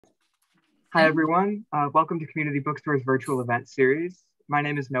Hi, everyone. Welcome to Community Bookstore's virtual event series. My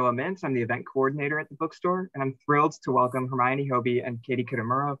name is Noah Mintz. I'm the event coordinator at the bookstore, and I'm thrilled to welcome Hermione Hoby and Katie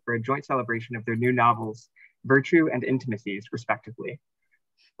Kitamura for a joint celebration of their new novels, Virtue and Intimacies, respectively.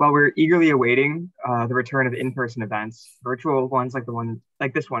 While we're eagerly awaiting the return of in-person events, virtual ones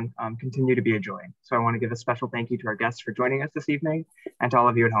like this one continue to be a joy. So I want to give a special thank you to our guests for joining us this evening and to all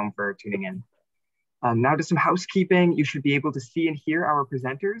of you at home for tuning in. Now to some housekeeping. You should be able to see and hear our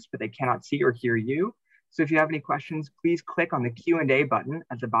presenters, but they cannot see or hear you. So if you have any questions, please click on the Q&A button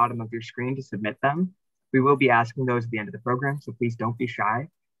at the bottom of your screen to submit them. We will be asking those at the end of the program, so please don't be shy.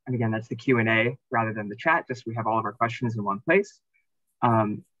 And again, that's the Q&A rather than the chat, just so we have all of our questions in one place.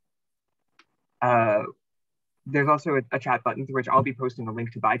 There's also a chat button through which I'll be posting a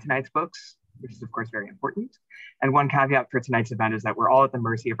link to buy tonight's books, which is of course very important. And one caveat for tonight's event is that we're all at the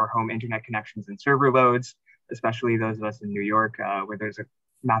mercy of our home internet connections and server loads, especially those of us in New York where there's a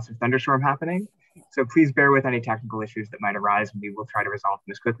massive thunderstorm happening. So please bear with any technical issues that might arise, and we will try to resolve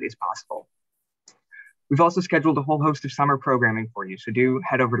them as quickly as possible. We've also scheduled a whole host of summer programming for you. So do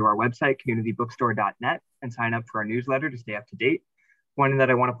head over to our website, communitybookstore.net, and sign up for our newsletter to stay up to date. One that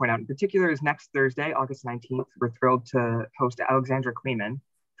I want to point out in particular is next Thursday, August 19th, we're thrilled to host Alexandra Kleeman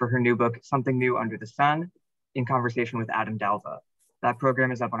for her new book, Something New Under the Sun, in conversation with Adam Dalva. That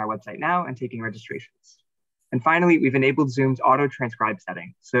program is up on our website now and taking registrations. And finally, we've enabled Zoom's auto transcribe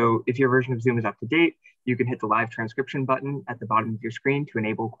setting. So if your version of Zoom is up to date, you can hit the live transcription button at the bottom of your screen to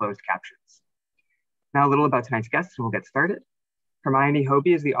enable closed captions. Now a little about tonight's guests and we'll get started. Hermione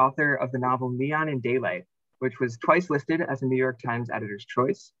Hoby is the author of the novel Neon in Daylight, which was twice listed as a New York Times editor's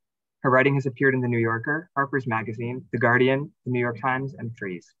choice. Her writing has appeared in The New Yorker, Harper's Magazine, The Guardian, The New York Times, and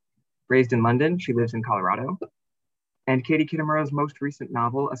Frieze. Raised in London, she lives in Colorado. And Katie Kitamura's most recent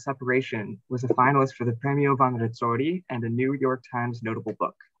novel, A Separation, was a finalist for the Premio Van Rizzoli and a New York Times notable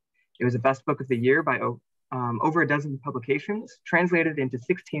book. It was a best book of the year by over a dozen publications, translated into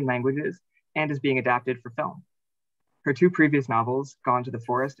 16 languages, and is being adapted for film. Her two previous novels, Gone to the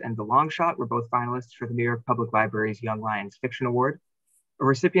Forest and The Long Shot, were both finalists for the New York Public Library's Young Lions Fiction Award. A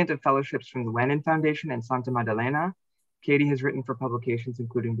recipient of fellowships from the Lenin Foundation and Santa Maddalena, Katie has written for publications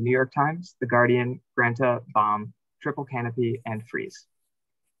including The New York Times, The Guardian, Granta, Bomb, Triple Canopy, and Frieze.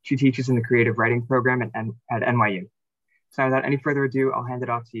 She teaches in the creative writing program at NYU. So without any further ado, I'll hand it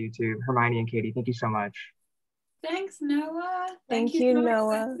off to you to Hermione and Katie. Thank you so much. Thanks, Noah. Thank you,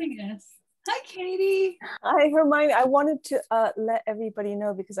 Noah. Hi, Katie. Hi, Hermione. I wanted to let everybody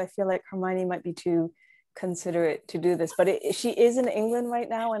know because I feel like Hermione might be too considerate to do this, but she is in England right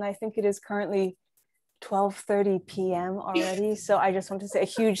now, and I think it is currently 12:30 p.m. already. So I just want to say a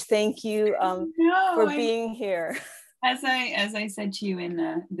huge thank you for being here. As I said to you in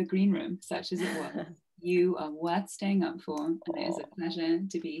the green room, such as it was, you are worth staying up for, and it is a pleasure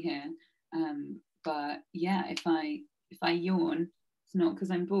to be here. But yeah, if I yawn, it's not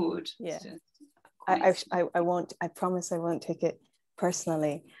because I'm bored. Yeah, I won't. I promise I won't take it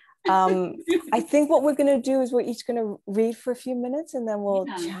personally. I think what we're going to do is we're each going to read for a few minutes, and then we'll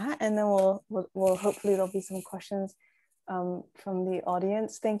chat, and then we'll hopefully there'll be some questions from the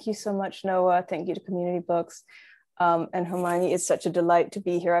audience. Thank you so much, Noah. Thank you to Community Books. And Hermione, it's such a delight to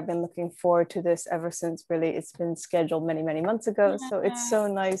be here. I've been looking forward to this ever since really it's been scheduled many, many months ago. So it's so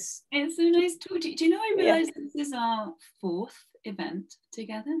nice. It's so nice to talk to you. Do you know, I realized this is our 4th event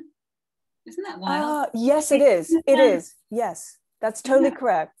together. Isn't that wild? Yes, it is. It is. Yes, that's totally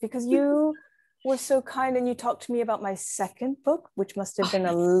correct. Because you were so kind and you talked to me about my second book, which must have been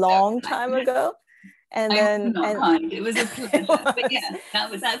a long time ago. And then it was a pleasure. But yeah,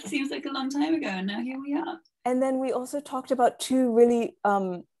 that seems like a long time ago, and now here we are. And then we also talked about two really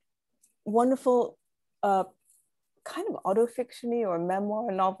wonderful kind of autofiction-y or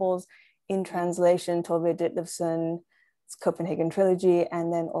memoir novels in translation, Tove Ditlevson's Copenhagen Trilogy,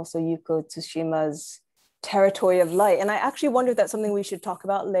 and then also Yuko Tsushima's Territory of Light. And I actually wonder if that's something we should talk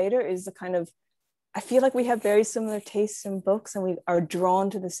about later, is the kind of, I feel like we have very similar tastes in books and we are drawn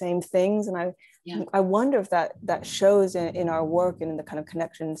to the same things. And I wonder if that shows in our work and in the kind of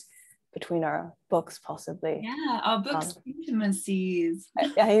connections between our books, possibly. Yeah, our books, Intimacies.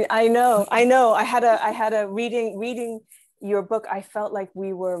 I know. I had a reading your book. I felt like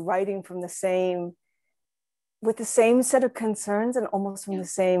we were writing from with the same set of concerns and almost from the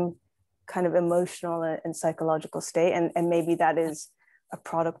same kind of emotional and psychological state. And maybe that is a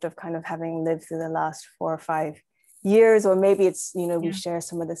product of kind of having lived through the last 4 or 5 years, or maybe it's, we share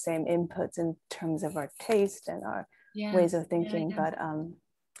some of the same inputs in terms of our taste and our ways of thinking. But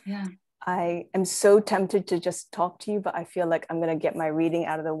I am so tempted to just talk to you, but I feel like I'm going to get my reading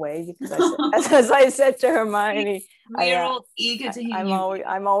out of the way because as I said to Hermione, we are all eager to hear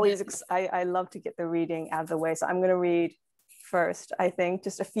I love to get the reading out of the way. So I'm going to read first, I think,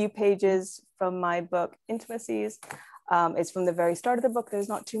 just a few pages from my book, Intimacies. It's from the very start of the book. There's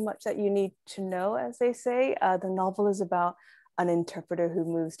not too much that you need to know, as they say. The novel is about an interpreter who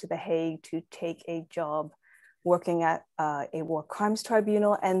moves to The Hague to take a job working at a war crimes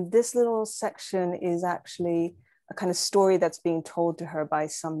tribunal. And this little section is actually a kind of story that's being told to her by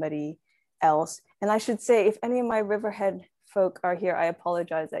somebody else. And I should say, if any of my Riverhead folk are here, I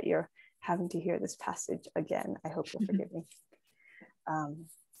apologize that you're having to hear this passage again. I hope you'll forgive me.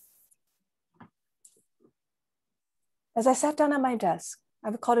 As I sat down at my desk, I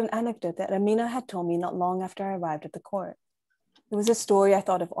recalled an anecdote that Amina had told me not long after I arrived at the court. It was a story I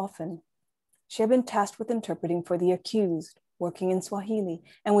thought of often. She had been tasked with interpreting for the accused, working in Swahili,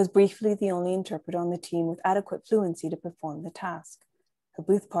 and was briefly the only interpreter on the team with adequate fluency to perform the task. Her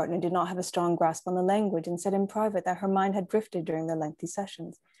booth partner did not have a strong grasp on the language and said in private that her mind had drifted during the lengthy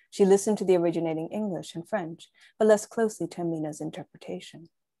sessions. She listened to the originating English and French, but less closely to Amina's interpretation.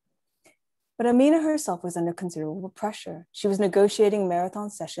 But Amina herself was under considerable pressure. She was negotiating marathon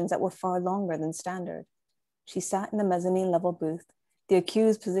sessions that were far longer than standard. She sat in the mezzanine level booth, the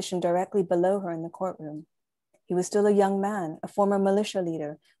accused positioned directly below her in the courtroom. He was still a young man, a former militia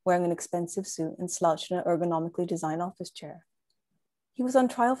leader, wearing an expensive suit and slouched in an ergonomically designed office chair. He was on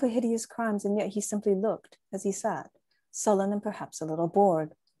trial for hideous crimes, and yet he simply looked, as he sat, sullen and perhaps a little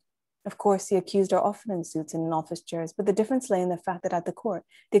bored. Of course, the accused are often in suits and in office chairs, but the difference lay in the fact that at the court,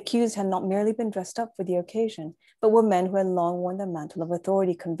 the accused had not merely been dressed up for the occasion, but were men who had long worn the mantle of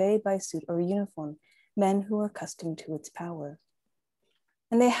authority conveyed by a suit or a uniform, men who were accustomed to its power.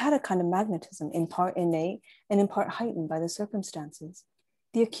 And they had a kind of magnetism, in part innate and in part heightened by the circumstances.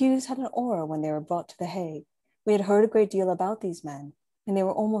 The accused had an aura when they were brought to The Hague. We had heard a great deal about these men, and they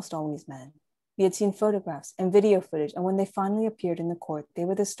were almost always men. We had seen photographs and video footage, and when they finally appeared in the court, they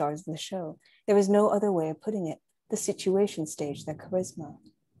were the stars of the show. There was no other way of putting it. The situation staged their charisma.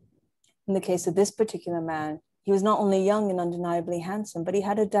 In the case of this particular man, he was not only young and undeniably handsome, but he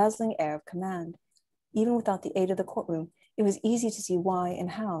had a dazzling air of command. Even without the aid of the courtroom, it was easy to see why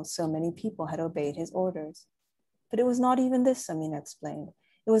and how so many people had obeyed his orders. But it was not even this, Amina explained.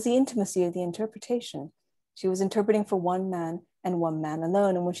 It was the intimacy of the interpretation. She was interpreting for one man and one man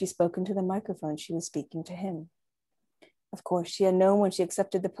alone, and when she spoke into the microphone, she was speaking to him. Of course, she had known when she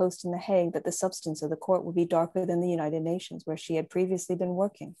accepted the post in The Hague that the substance of the court would be darker than the United Nations, where she had previously been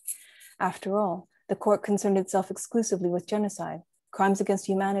working. After all, the court concerned itself exclusively with genocide, crimes against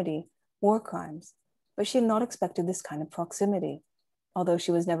humanity, war crimes. But she had not expected this kind of proximity. Although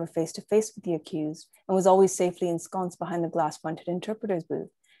she was never face to face with the accused and was always safely ensconced behind the glass-fronted interpreter's booth,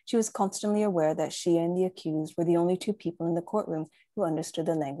 she was constantly aware that she and the accused were the only two people in the courtroom who understood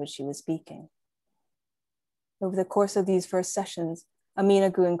the language she was speaking. Over the course of these first sessions, Amina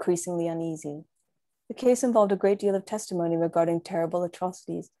grew increasingly uneasy. The case involved a great deal of testimony regarding terrible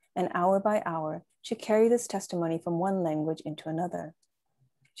atrocities, and hour by hour, she carried this testimony from one language into another.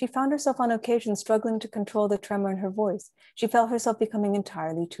 She found herself on occasion struggling to control the tremor in her voice. She felt herself becoming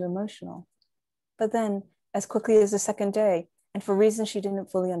entirely too emotional. But then, as quickly as the second day, and for reasons she didn't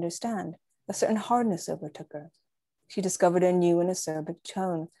fully understand, a certain hardness overtook her. She discovered a new and acerbic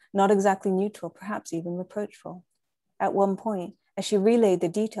tone, not exactly neutral, perhaps even reproachful. At one point, as she relayed the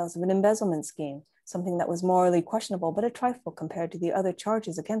details of an embezzlement scheme, something that was morally questionable but a trifle compared to the other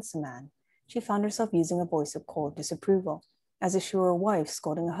charges against the man, she found herself using a voice of cold disapproval, as if she were a wife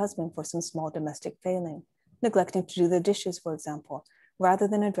scolding a husband for some small domestic failing, neglecting to do the dishes, for example, rather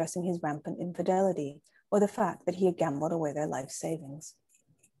than addressing his rampant infidelity or the fact that he had gambled away their life savings.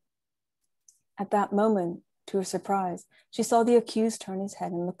 At that moment, to her surprise, she saw the accused turn his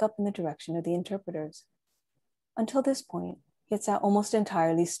head and look up in the direction of the interpreters. Until this point, he had sat almost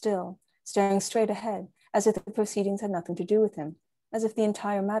entirely still, staring straight ahead, as if the proceedings had nothing to do with him, as if the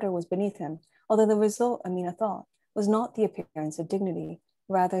entire matter was beneath him, although the result, Amina thought, was not the appearance of dignity.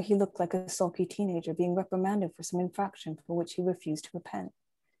 Rather, he looked like a sulky teenager being reprimanded for some infraction for which he refused to repent.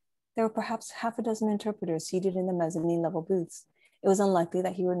 There were perhaps half a dozen interpreters seated in the mezzanine level booths. It was unlikely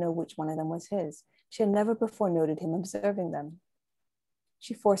that he would know which one of them was his. She had never before noted him observing them.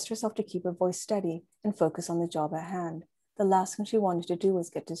 She forced herself to keep her voice steady and focus on the job at hand. The last thing she wanted to do was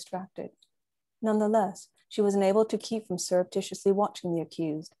get distracted. Nonetheless, she was unable to keep from surreptitiously watching the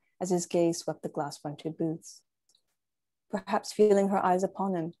accused as his gaze swept the glass-fronted booths. Perhaps feeling her eyes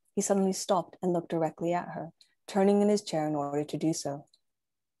upon him, he suddenly stopped and looked directly at her, turning in his chair in order to do so.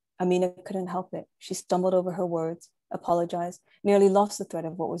 Amina couldn't help it. She stumbled over her words, apologized, nearly lost the thread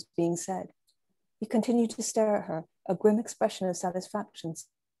of what was being said. He continued to stare at her, a grim expression of satisfaction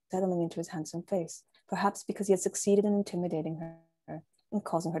settling into his handsome face, perhaps because he had succeeded in intimidating her and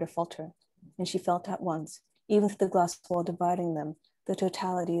causing her to falter. And she felt at once, even through the glass wall dividing them, the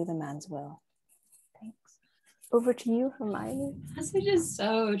totality of the man's will. Thanks. Over to you, Hermione. Passage is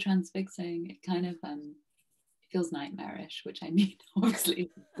so transfixing. It kind of feels nightmarish, which I mean, obviously.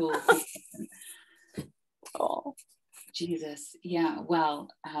 Oh, Jesus. Yeah, well,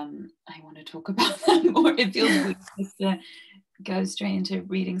 I want to talk about that more. It feels weird just to go straight into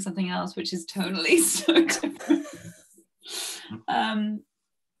reading something else, which is totally so different.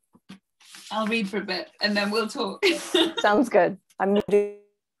 I'll read for a bit and then we'll talk. Sounds good. I'm muted.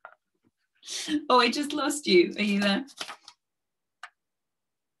 Oh, I just lost you. Are you there?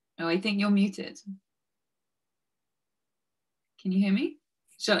 Oh, I think you're muted. Can you hear me?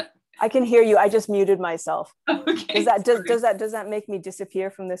 Shut. I can hear you. I just muted myself. Okay. Does that make me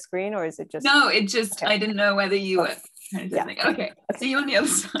disappear from the screen, or is it just? No, it just. Okay. I didn't know whether you were. Yeah. Okay. See you on the other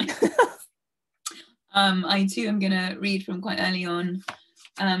side. I too am gonna read from quite early on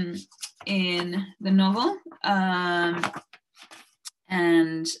in the novel.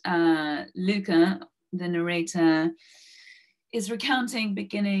 And Luca, the narrator, is recounting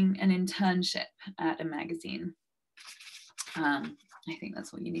beginning an internship at a magazine. I think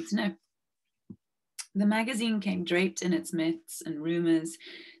that's what you need to know. The magazine came draped in its myths and rumors,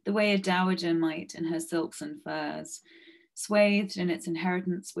 the way a dowager might in her silks and furs, swathed in its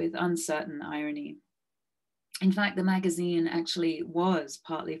inheritance with uncertain irony. In fact, the magazine actually was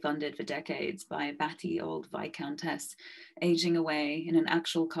partly funded for decades by a batty old viscountess aging away in an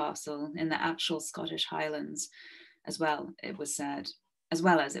actual castle in the actual Scottish Highlands, as well as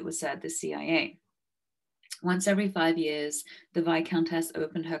it was said, the CIA. Once every 5 years, the Viscountess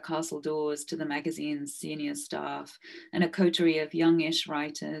opened her castle doors to the magazine's senior staff and a coterie of youngish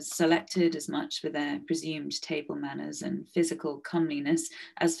writers, selected as much for their presumed table manners and physical comeliness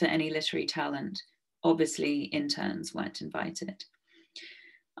as for any literary talent. Obviously, interns weren't invited.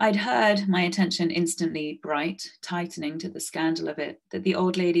 I'd heard, my attention instantly bright, tightening to the scandal of it, that the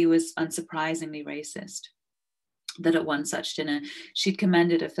old lady was unsurprisingly racist. That at one such dinner, she'd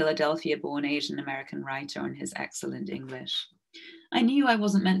commended a Philadelphia-born Asian-American writer on his excellent English. I knew I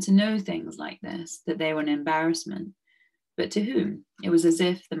wasn't meant to know things like this, that they were an embarrassment. But to whom? It was as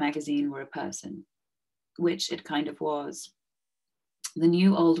if the magazine were a person, which it kind of was. The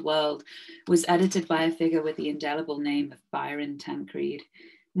New Old World was edited by a figure with the indelible name of Byron Tancred.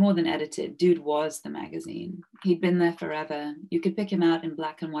 More than edited, dude was the magazine. He'd been there forever. You could pick him out in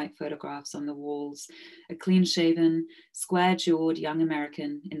black and white photographs on the walls. A clean-shaven, square-jawed young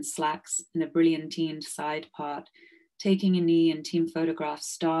American in slacks and a brilliantined side part, taking a knee in team photographs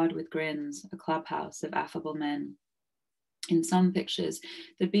starred with grins, a clubhouse of affable men. In some pictures,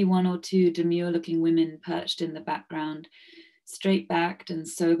 there'd be one or two demure-looking women perched in the background, straight-backed and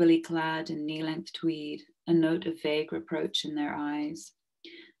soberly clad in knee-length tweed, a note of vague reproach in their eyes.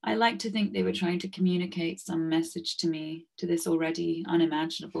 I like to think they were trying to communicate some message to me, to this already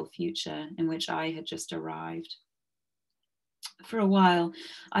unimaginable future in which I had just arrived. For a while,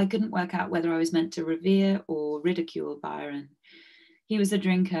 I couldn't work out whether I was meant to revere or ridicule Byron. He was a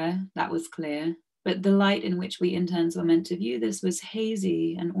drinker, that was clear, but the light in which we interns were meant to view this was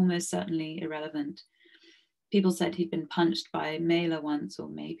hazy and almost certainly irrelevant. People said he'd been punched by Mailer once, or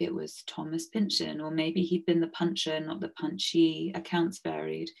maybe it was Thomas Pynchon, or maybe he'd been the puncher, not the punchee. Accounts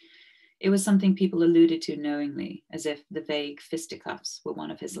varied. It was something people alluded to knowingly, as if the vague fisticuffs were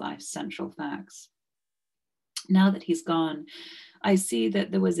one of his life's central facts. Now that he's gone, I see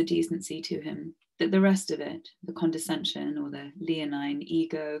that there was a decency to him, that the rest of it, the condescension or the leonine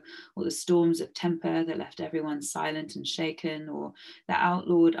ego, or the storms of temper that left everyone silent and shaken, or the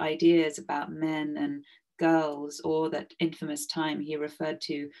outlawed ideas about men and girls, or that infamous time he referred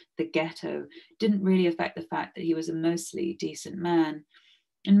to, the ghetto, didn't really affect the fact that he was a mostly decent man.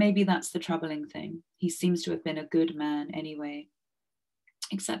 And maybe that's the troubling thing. He seems to have been a good man anyway.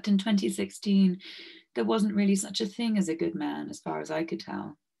 Except in 2016, there wasn't really such a thing as a good man, as far as I could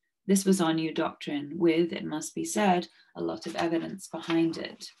tell. This was our new doctrine, with, it must be said, a lot of evidence behind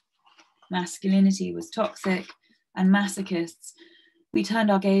it. Masculinity was toxic, and masochists, we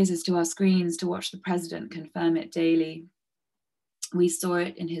turned our gazes to our screens to watch the president confirm it daily. We saw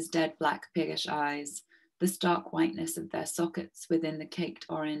it in his dead black piggish eyes, the stark whiteness of their sockets within the caked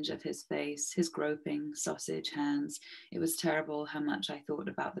orange of his face, his groping sausage hands. It was terrible how much I thought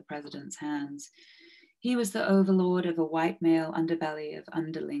about the president's hands. He was the overlord of a white male underbelly of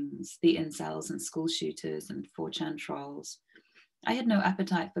underlings, the incels and school shooters and 4chan trolls. I had no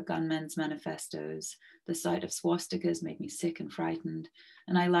appetite for gunmen's manifestos. The sight of swastikas made me sick and frightened,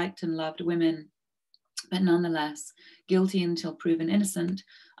 and I liked and loved women. But nonetheless, guilty until proven innocent,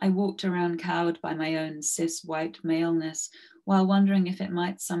 I walked around cowed by my own cis white maleness, while wondering if it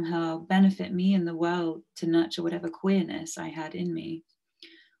might somehow benefit me in the world to nurture whatever queerness I had in me.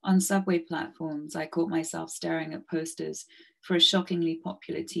 On subway platforms, I caught myself staring at posters for a shockingly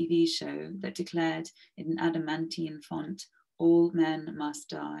popular TV show that declared in adamantine font, "All men must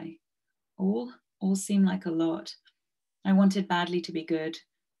die." All seemed like a lot. I wanted badly to be good.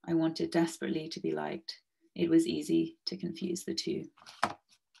 I wanted desperately to be liked. It was easy to confuse the two.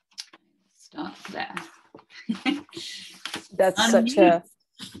 Stop there. That's such a.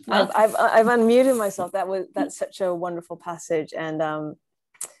 I've unmuted myself. That's such a wonderful passage, and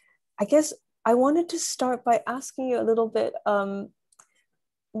I guess I wanted to start by asking you a little bit.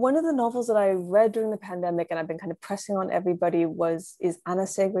 One of the novels that I read during the pandemic, and I've been kind of pressing on everybody, is Anna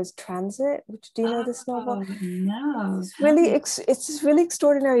Seger's Transit. Which, do you know this novel? No. It's this really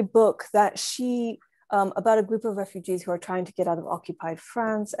extraordinary book that she. About a group of refugees who are trying to get out of occupied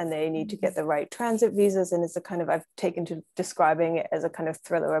France, and they need to get the right transit visas. And it's a kind of, I've taken to describing it as a kind of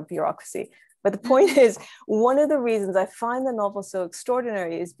thriller of bureaucracy. But the point is, one of the reasons I find the novel so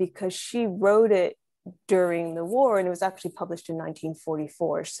extraordinary is because she wrote it during the war, and it was actually published in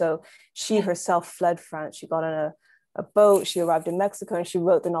 1944. So she herself fled France. She got on a boat, she arrived in Mexico, and she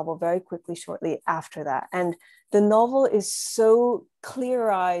wrote the novel very quickly shortly after that. And the novel is so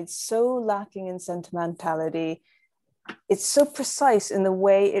clear-eyed, so lacking in sentimentality. It's so precise in the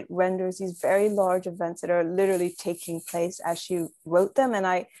way it renders these very large events that are literally taking place as she wrote them. And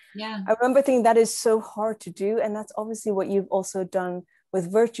I remember thinking that is so hard to do. And that's obviously what you've also done with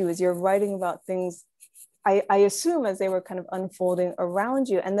Virtue, is you're writing about things, I assume, as they were kind of unfolding around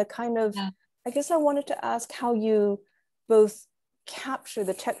you. And the kind of, I guess I wanted to ask how you both capture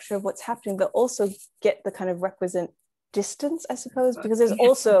the texture of what's happening, but also get the kind of requisite distance, I suppose, because there's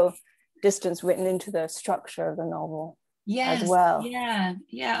also distance written into the structure of the novel as well.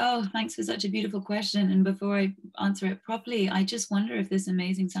 Oh, thanks for such a beautiful question. And before I answer it properly, I just wonder if this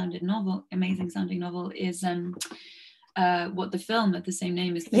amazing sounding novel is what the film of the same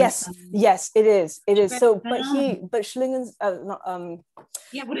name is based on. Yes, it is. So, but Schlingen's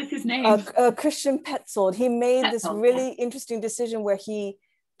what is his name? Christian Petzold. He made this really interesting decision where he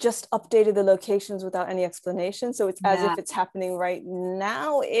just updated the locations without any explanation. So it's as if it's happening right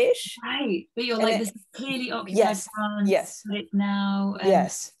now-ish. Right, but you're like, this is clearly occupied France. Yes. But it's now.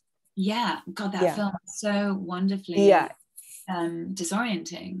 Yeah. God, that film is so wonderfully.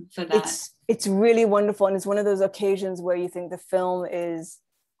 Disorienting for that. It's really wonderful, and it's one of those occasions where you think the film is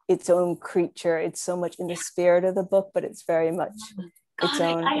its own creature. It's so much in the spirit of the book, but it's very much its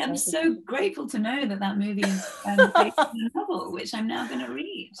own. I am so grateful to know that movie is based on a novel, which I'm now going to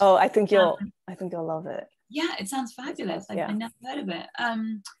read. Oh, I think you'll love it. Yeah, it sounds fabulous. I've never heard of it.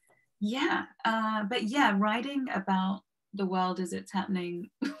 But writing about the world as it's happening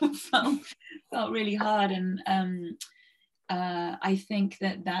felt really hard, and I think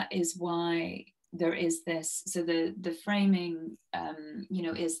that is why there is this. So the framing,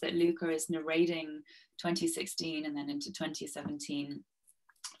 is that Luca is narrating 2016 and then into 2017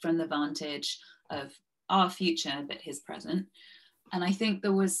 from the vantage of our future, but his present. And I think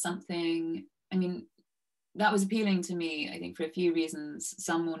there was something, that was appealing to me, I think, for a few reasons,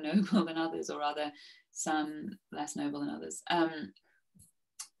 some more noble than others, or rather some less noble than others.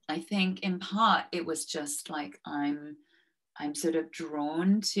 I think in part it was just like I'm sort of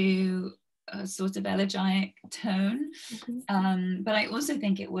drawn to a sort of elegiac tone, but I also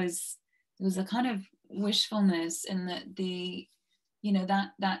think it was a kind of wishfulness in that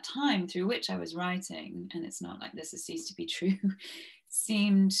that time through which I was writing, and it's not like this has ceased to be true,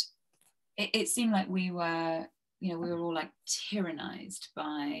 seemed like we were all like tyrannized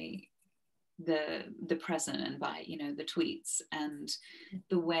by the present, and by the tweets, and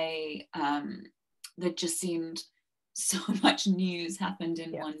the way that just seemed so much news happened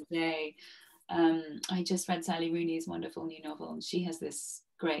in one day. I just read Sally Rooney's wonderful new novel, and she has this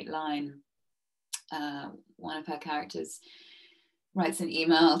great line. One of her characters writes an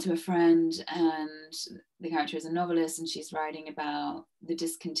email to a friend, and the character is a novelist, and she's writing about the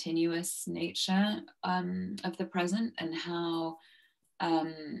discontinuous nature of the present, and how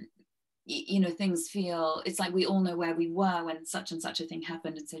things feel, it's like we all know where we were when such and such a thing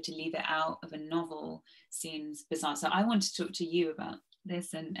happened, and so to leave it out of a novel seems bizarre. So I want to talk to you about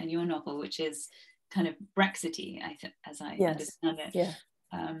this and your novel, which is kind of Brexity, as I understand it.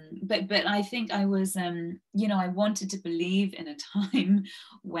 But I think I was I wanted to believe in a time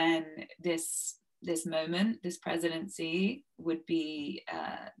when this this moment, this presidency would be,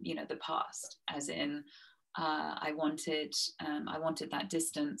 you know, the past, as in I wanted that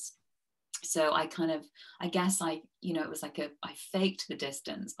distance. So I guess you know, it was like I faked the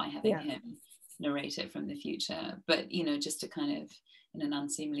distance by having him narrate it from the future, but, you know, just to kind of, in an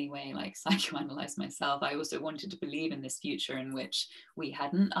unseemly way, like psychoanalyze myself, I also wanted to believe in this future in which we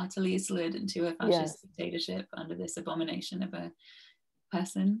hadn't utterly slid into a fascist dictatorship under this abomination of a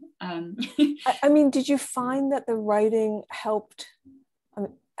person. I mean, did you find that the writing helped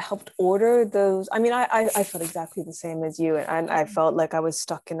order those? I mean, I felt exactly the same as you, and I felt like I was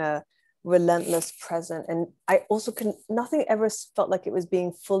stuck in a relentless present, and I also nothing ever felt like it was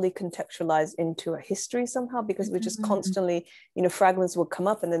being fully contextualized into a history somehow, because it was just constantly, you know, fragments would come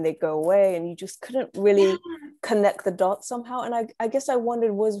up and then they go away, and you just couldn't really connect the dots somehow. And I guess I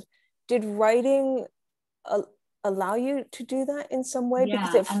wondered, did writing allow you to do that in some way?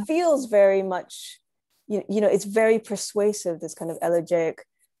 Because it feels very much, you know, it's very persuasive, this kind of elegiac,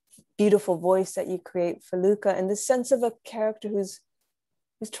 beautiful voice that you create for Luca, and this sense of a character who's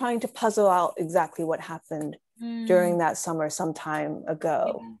trying to puzzle out exactly what happened during that summer some time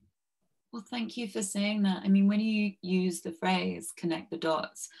ago. Yeah. Well, thank you for saying that. I mean, when you use the phrase connect the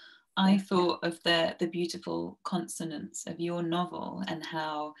dots, I thought of the beautiful consonants of your novel, and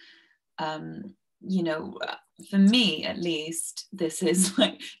how, you know, for me at least, this is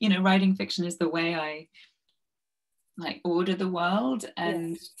like, you know, writing fiction is the way I like order the world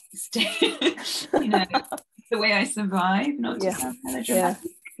and stay, you know, the way I survive, not to sound melodramatic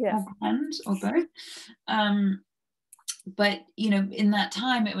or bland or both. But, you know, in that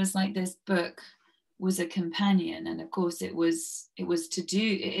time, it was like this book was a companion, and of course it is to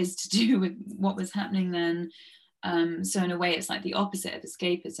do with what was happening then. So in a way, it's like the opposite of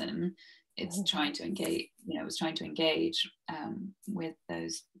escapism. It's trying to engage, you know, it was trying to engage with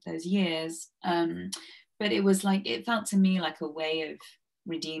those years. But it was like, it felt to me like a way of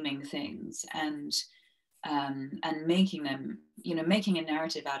redeeming things and making them, you know, making a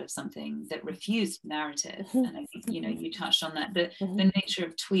narrative out of something that refused narrative. And I think, you know, you touched on that, the nature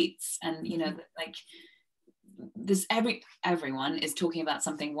of tweets, and, you know, like this, everyone is talking about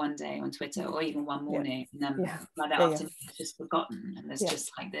something one day on Twitter or even one morning, and then by that afternoon it's just forgotten, and there's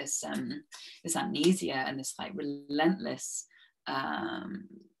just like this this amnesia and this like relentless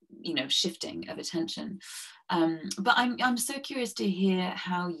you know, shifting of attention. But I'm so curious to hear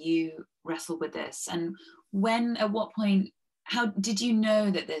how you wrestle with this, and when, at what point, how did you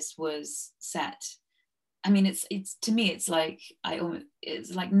know that this was set? I mean, it's to me, it's like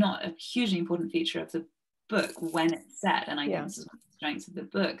it's like not a hugely important feature of the book when it's set, and I think this is one of the strengths of the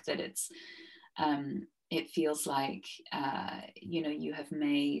book, that it's it feels like you know, you have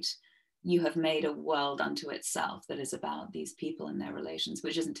made a world unto itself that is about these people and their relations,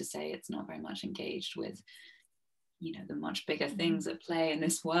 which isn't to say it's not very much engaged with, you know, the much bigger things at play in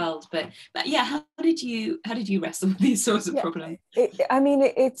this world. But yeah, how did you wrestle with these sorts of problems? I mean,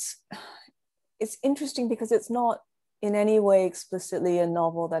 it's interesting because it's not in any way explicitly a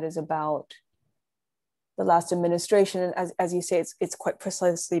novel that is about the last administration, and as you say, it's quite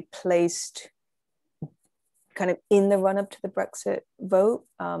precisely placed kind of in the run-up to the Brexit vote,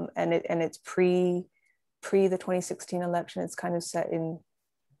 and it's pre the 2016 election. It's kind of set in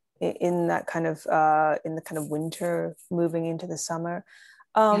that kind of in the kind of winter moving into the summer,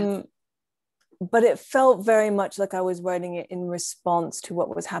 but it felt very much like I was writing it in response to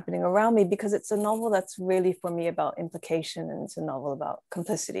what was happening around me, because it's a novel that's really, for me, about implication, and it's a novel about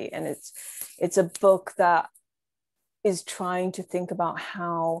complicity, and it's a book that is trying to think about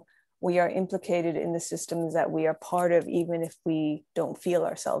how we are implicated in the systems that we are part of, even if we don't feel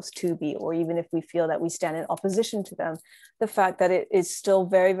ourselves to be, or even if we feel that we stand in opposition to them. The fact that it is still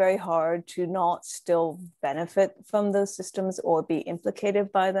very, very hard to not still benefit from those systems or be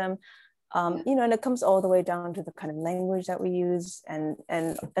implicated by them. You know, and it comes all the way down to the kind of language that we use and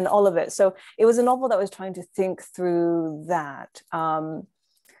all of it. So it was a novel that was trying to think through that. And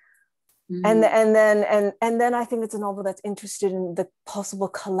then I think it's a novel that's interested in the possible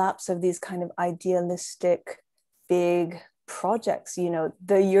collapse of these kind of idealistic big projects, you know,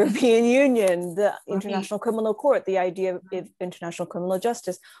 the European Union, the International Criminal Court, the idea of international criminal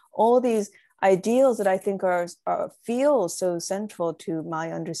justice, all these ideals that I think feel so central to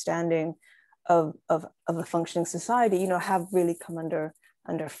my understanding of a functioning society, you know, have really come under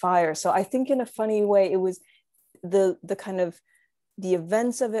fire. So I think in a funny way, it was the kind of the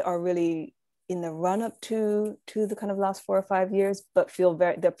events of it are really in the run up to the kind of last 4 or 5 years, but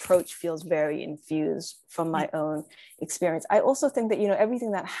the approach feels very infused from my own experience. I also think that, you know,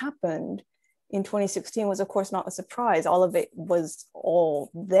 everything that happened in 2016 was of course not a surprise. All of it was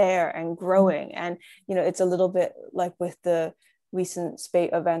all there and growing. And, you know, it's a little bit like with the recent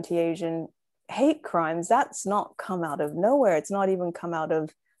spate of anti-Asian hate crimes, that's not come out of nowhere. It's not even come out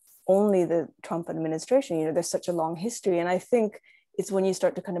of only the Trump administration. You know, there's such a long history. And I think it's when you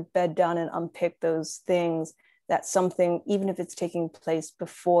start to kind of bed down and unpick those things that something, even if it's taking place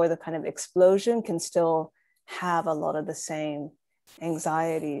before the kind of explosion, can still have a lot of the same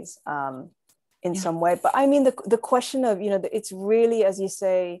anxieties in some way. But I mean, the question of, you know, it's really, as you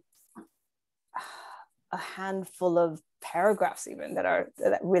say, a handful of paragraphs even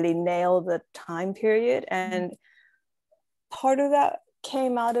that really nail the time period. And part of that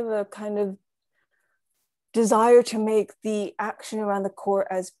came out of a kind of desire to make the action around the court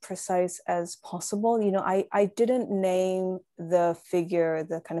as precise as possible. You know, I didn't name the figure,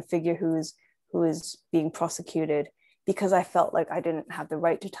 the kind of figure who is being prosecuted, because I felt like I didn't have the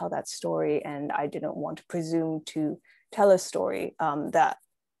right to tell that story, and I didn't want to presume to tell a story that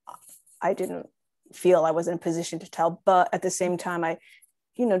I didn't feel I was in a position to tell. But at the same time, I,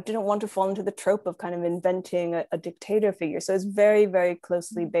 you know, didn't want to fall into the trope of kind of inventing a dictator figure. So it's very, very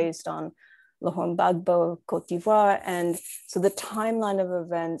closely based on Laurent Gbagbo, Côte d'Ivoire. And so the timeline of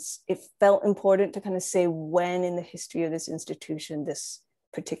events, it felt important to kind of say when in the history of this institution this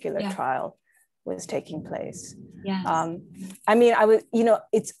particular trial was taking place. I mean, I was, you know,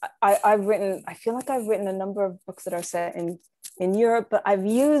 I feel like I've written a number of books that are set in Europe, but I've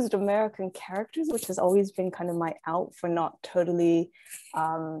used American characters, which has always been kind of my out for not totally,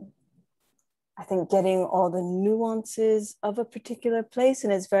 I think, getting all the nuances of a particular place.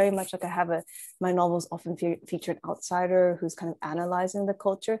 And it's very much like my novels often feature an outsider who's kind of analyzing the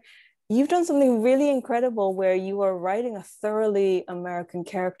culture. You've done something really incredible where you are writing a thoroughly American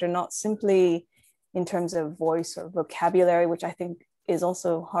character, not simply in terms of voice or vocabulary, which I think is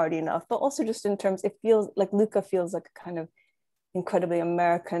also hard enough, but also just in terms, it feels like Luca feels like a kind of incredibly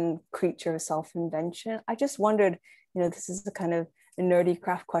American creature of self-invention. I just wondered, you know, this is the kind of a nerdy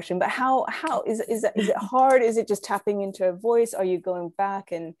craft question, but how is it hard? Is it just tapping into a voice? Are you going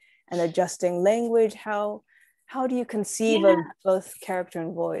back and adjusting language? How do you conceive of both character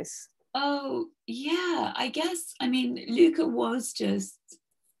and voice? Oh yeah, I guess, I mean, Luca was just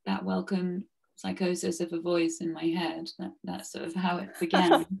that welcome psychosis of a voice in my head. That's sort of how it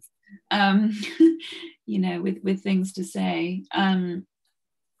began. You know, with things to say.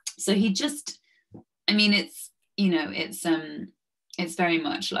 So he just, I mean, it's, you know, it's very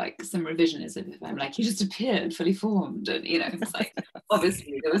much like some revisionism. If I'm like, he just appeared fully formed, and you know, it's like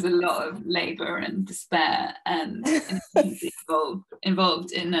obviously there was a lot of labor and despair and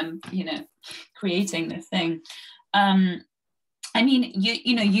involved in you know, creating this thing. I mean,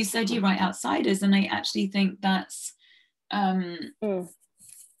 you know, you said you write outsiders, and I actually think that's kind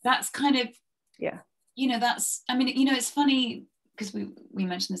of, you know, that's, I mean, you know, it's funny because we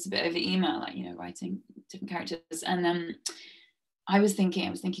mentioned this a bit over email, like, you know, writing different characters, and I was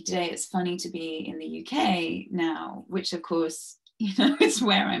thinking today, it's funny to be in the UK now, which of course, you know, is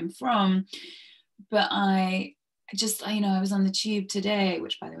where I'm from, but I just, you know, I was on the tube today,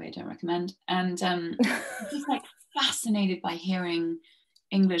 which by the way I don't recommend, and just like fascinated by hearing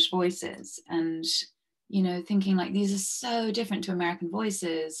English voices, and you know, thinking like, these are so different to American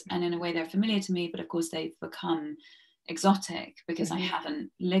voices, and in a way they're familiar to me, but of course they've become exotic because I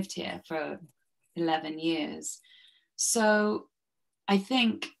haven't lived here for 11 years. So I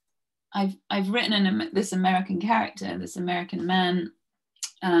think I've written this American character, this American man,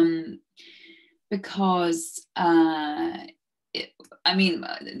 because I mean,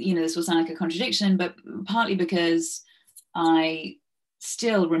 you know, this will sound like a contradiction, but partly because I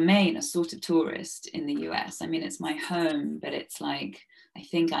still remain a sort of tourist in the US. I mean, it's my home, but it's like, I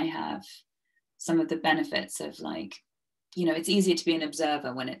think I have some of the benefits of, like, you know, it's easier to be an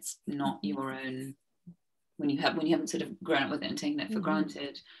observer when it's not your own, when you haven't sort of grown up with it and taken it for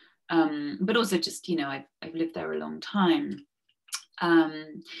granted. But also just, you know, I've lived there a long time.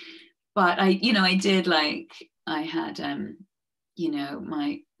 But I did, like, I had, you know,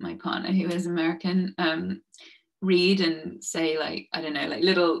 my partner who is American, read and say, like, I don't know, like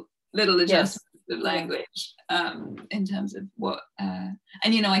little adjustments of language, in terms of what,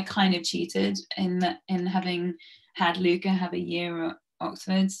 and you know, I kind of cheated in having had Luca have a year at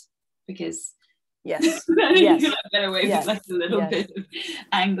Oxford, because then you get away with like a little bit of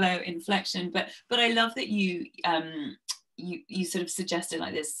Anglo inflection. But I love that you sort of suggested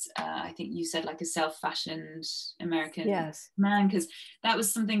like this, I think you said like a self-fashioned American man, because that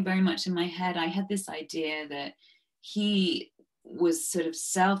was something very much in my head. I had this idea that he was sort of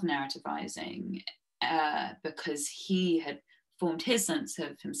self-narrativizing because he had formed his sense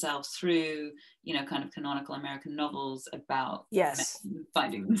of himself through, you know, kind of canonical American novels about Yes. men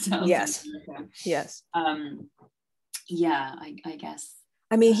finding themselves Yes. in America. Yes. Yeah, I guess.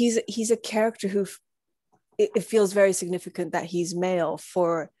 I mean, he's a character who it feels very significant that he's male,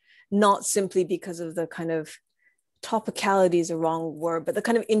 for not simply because of the kind of topicality is a wrong word, but the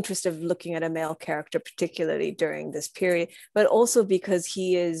kind of interest of looking at a male character, particularly during this period, but also because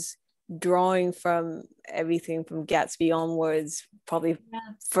he is drawing from everything from Gatsby onwards, probably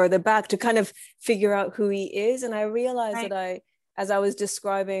further back, to kind of figure out who he is. And I realized that as I was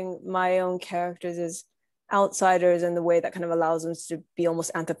describing my own characters as outsiders and the way that kind of allows them to be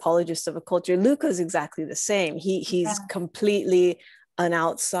almost anthropologists of a culture, Luca's exactly the same. He's completely an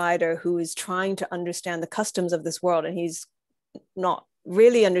outsider who is trying to understand the customs of this world, and he's not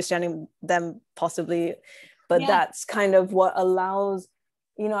really understanding them possibly, but that's kind of what allows,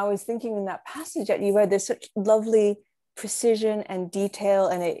 you know, I was thinking in that passage that you read, there's such lovely precision and detail,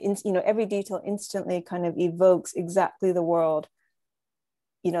 and it, you know, every detail instantly kind of evokes exactly the world,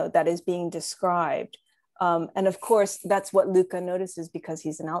 you know, that is being described. And of course, that's what Luca notices because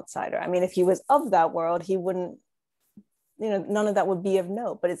he's an outsider. I mean, if he was of that world, he wouldn't, you know, none of that would be of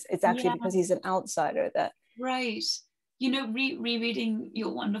note, but it's actually because he's an outsider that. Right. You know, rereading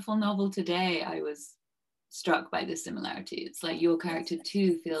your wonderful novel today, I was struck by the similarity. It's like your character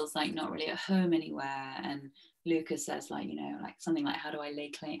too feels like not really at home anywhere. And Lucas says, like, you know, like something like, how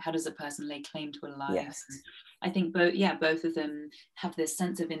does a person lay claim to a life? Yes. And I think both of them have this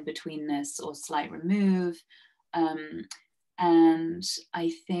sense of in-betweenness or slight remove. And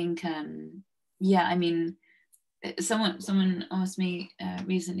I think, I mean, someone asked me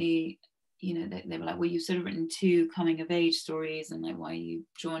recently, you know, they were like, well, you've sort of written 2 coming of age stories, and like, why are you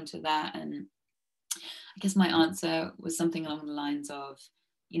drawn to that? And I guess my answer was something along the lines of,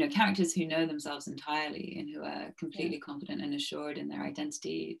 you know, characters who know themselves entirely and who are completely confident and assured in their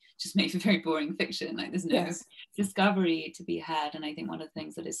identity just make for very boring fiction. Like, there's no discovery to be had. And I think one of the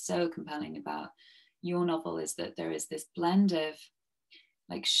things that is so compelling about your novel is that there is this blend of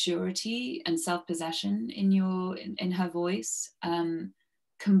like surety and self-possession in her voice,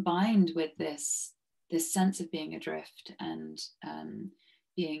 combined with this sense of being adrift and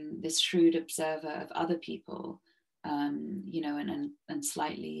being this shrewd observer of other people, you know, and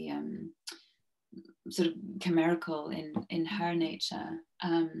slightly sort of chimerical in her nature.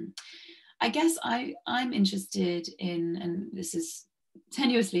 I guess I'm interested in, and this is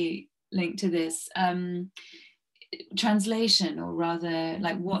tenuously linked to this, translation, or rather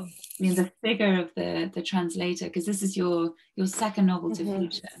like what, you know, the figure of the translator, because this is your second novel to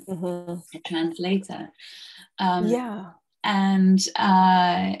feature a translator. And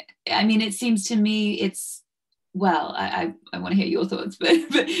I mean, it seems to me it's, well, I want to hear your thoughts, but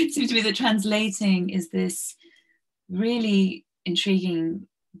it seems to me that translating is this really intriguing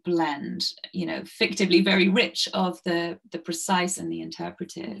blend, you know, fictively very rich, of the precise and the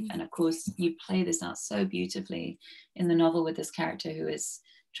interpretive. And of course you play this out so beautifully in the novel with this character who is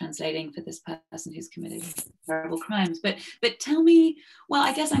translating for this person who's committed terrible crimes. But tell me, well,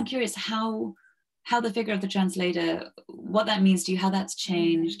 I guess I'm curious how the figure of the translator, what that means to you, how that's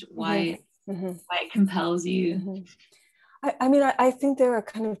changed, why it compels you. I mean, I think there are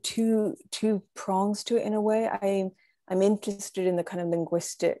kind of two prongs to it in a way. I'm interested in the kind of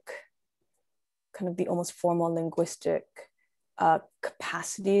linguistic, kind of the almost formal linguistic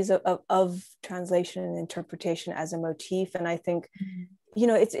capacities of translation and interpretation as a motif. And I think, you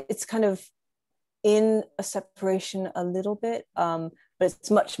know, it's kind of in a separation a little bit, but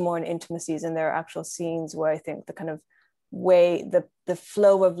it's much more in Intimacies. And there are actual scenes where I think the kind of way the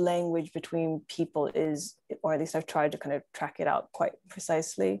flow of language between people is, or at least I've tried to kind of track it out quite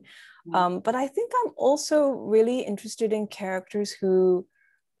precisely. But I think I'm also really interested in characters who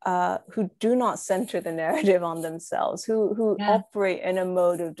do not center the narrative on themselves, who operate in a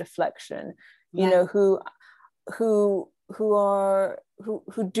mode of deflection, you know, who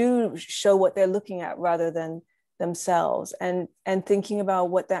do show what they're looking at rather than themselves, and thinking about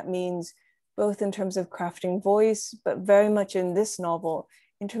what that means, both in terms of crafting voice, but very much in this novel,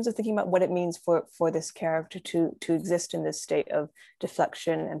 in terms of thinking about what it means for this character to exist in this state of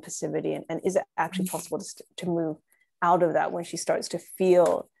deflection and passivity, and is it actually possible to move out of that when she starts to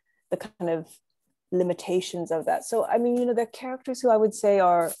feel the kind of limitations of that. So I mean, you know, they're characters who I would say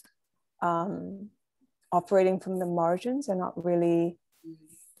are operating from the margins and not really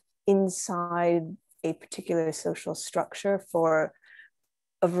inside a particular social structure for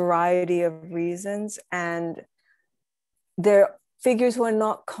a variety of reasons, and they're figures who are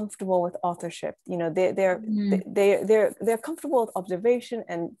not comfortable with authorship. You know, they're comfortable with observation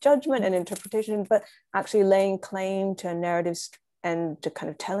and judgment and interpretation, but actually laying claim to a narrative and to kind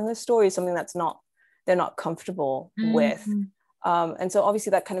of telling a story is something they're not comfortable with. And so obviously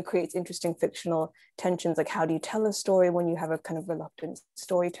that kind of creates interesting fictional tensions. Like, how do you tell a story when you have a kind of reluctant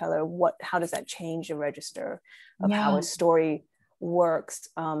storyteller? How does that change the register of how a story works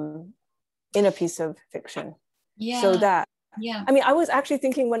in a piece of fiction? So that, I mean, I was actually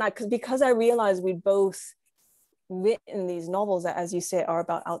thinking because I realized we'd both written these novels that, as you say, are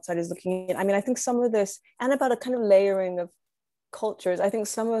about outsiders looking in. I mean, I think some of this, and about a kind of layering of cultures, I think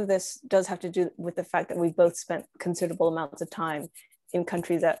some of this does have to do with the fact that we've both spent considerable amounts of time in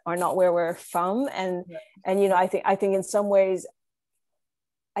countries that are not where we're from. And you know, I think in some ways,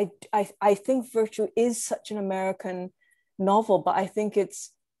 I think Virtue is such an American novel, but I think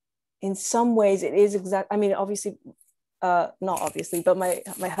it's, in some ways it is I mean, obviously, not obviously, but my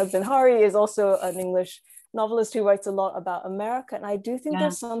husband Hari is also an English novelist who writes a lot about America. And I do think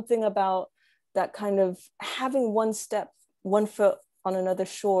there's something about that kind of having one foot on another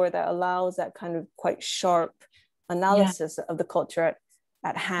shore that allows that kind of quite sharp analysis of the culture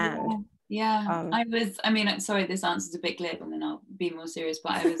at hand. I mean, sorry, this answer's a bit glib and then I'll be more serious,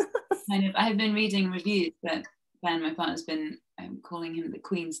 but I have been reading reviews, but Ben, my partner's been calling him the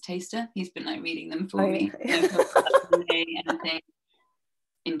Queen's taster. He's been like reading them for me. Anything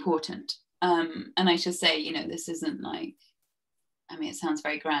important. And I should say, you know, this isn't like, I mean, it sounds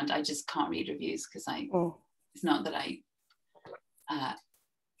very grand. I just can't read reviews because it's not that I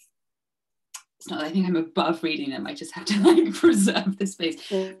think I'm above reading them. I just have to like preserve the space.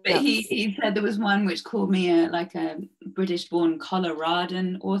 But he said there was one which called me a British-born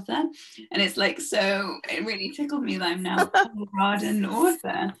Coloradan author, and it's like, so it really tickled me that I'm now a Coloradan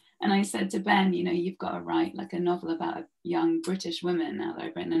author. And I said to Ben, you know, you've got to write like a novel about a young British woman now that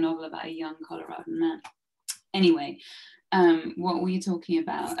I've written a novel about a young Coloradan man. Anyway, what were you talking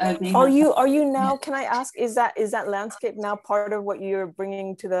about? Are you now, can I ask, is that landscape now part of what you're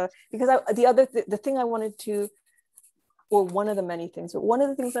bringing to the, because the thing I wanted to, or one of the many things, but one of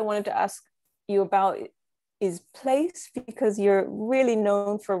the things I wanted to ask you about is place, because you're really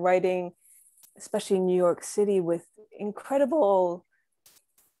known for writing, especially in New York City, with incredible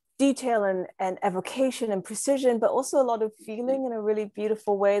detail and evocation and precision, but also a lot of feeling in a really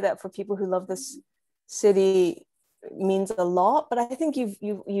beautiful way that for people who love this city means a lot. But I think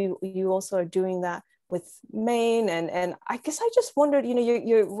you also are doing that with Maine, and I guess I just wondered, you know,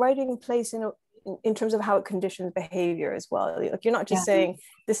 you're writing place in terms of how it conditions behavior as well. Like, you're not just saying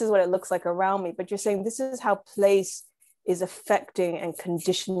this is what it looks like around me, but you're saying this is how place is affecting and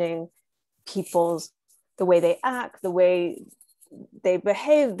conditioning people's, the way they act, the way they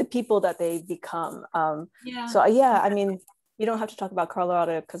behave, the people that they become. So I mean, you don't have to talk about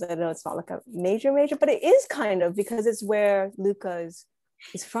Colorado because I know it's not like a major, but it is kind of, because it's where Luca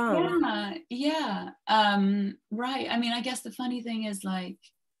is from. Right. I mean, I guess the funny thing is, like,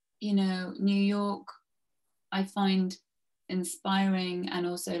 you know, New York I find inspiring and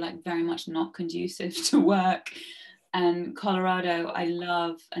also like very much not conducive to work, and Colorado I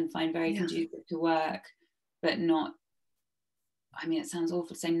love and find very conducive to work, but not, I mean, it sounds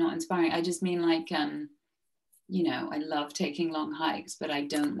awful to say not inspiring. I just mean like, you know, I love taking long hikes, but I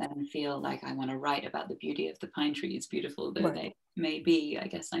don't then feel like I want to write about the beauty of the pine trees, beautiful though they may be. I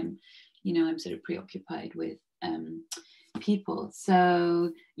guess I'm sort of preoccupied with people.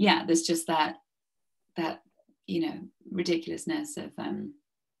 So yeah, there's just that you know, ridiculousness of I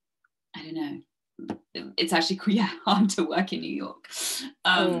don't know. It's actually hard to work in New York.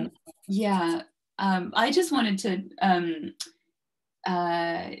 I just wanted to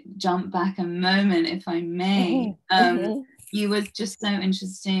jump back a moment, if I may. You were just so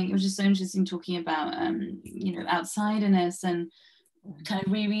interesting. It was just so interesting talking about you know, outsiderness, and kind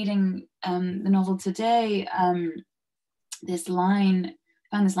of rereading the novel today. This line,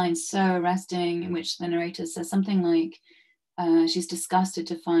 I found this line so arresting, in which the narrator says something like, she's disgusted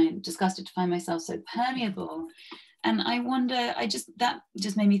to find myself so permeable. And I wonder, that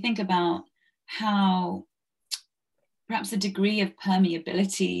just made me think about how perhaps a degree of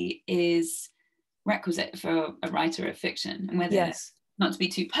permeability is requisite for a writer of fiction, and whether, not to be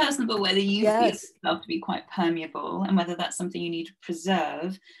too personal, but whether you feel yourself to be quite permeable, and whether that's something you need to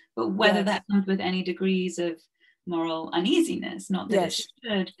preserve, but whether that comes with any degrees of moral uneasiness. Not that it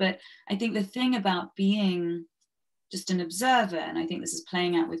should, but I think the thing about being just an observer, and I think this is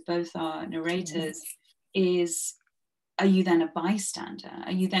playing out with both our narrators, is, are you then a bystander?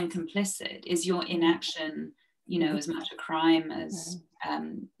 Are you then complicit? Is your inaction, you know, as much a crime as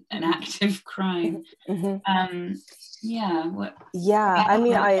an act of crime. Yeah, I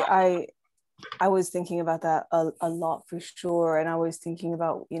mean, I was thinking about that a lot for sure. And I was thinking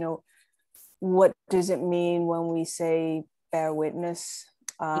about, you know, what does it mean when we say bear witness?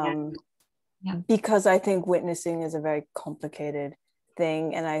 Because I think witnessing is a very complicated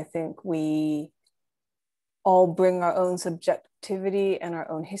thing. And I think we all bring our own subjectivity and our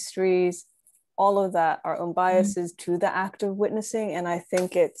own histories, all of that, our own biases to the act of witnessing. And I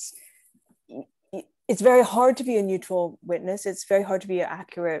think it's very hard to be a neutral witness. It's very hard to be an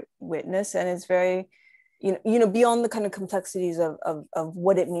accurate witness. And it's very, you know, beyond the kind of complexities of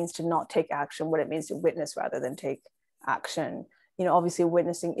what it means to not take action, what it means to witness rather than take action. You know, obviously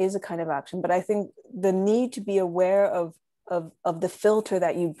witnessing is a kind of action, but I think the need to be aware of the filter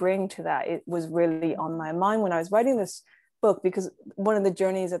that you bring to that, it was really on my mind when I was writing this book, because one of the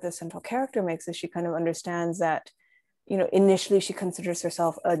journeys that the central character makes is she kind of understands that, you know, initially she considers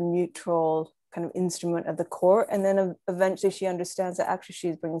herself a neutral kind of instrument of the court, and then eventually she understands that actually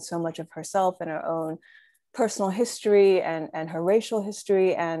she's bringing so much of herself and her own personal history and her racial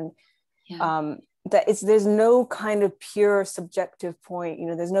history, and that there's no kind of pure subjective point, you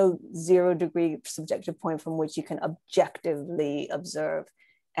know, there's no 0 degree subjective point from which you can objectively observe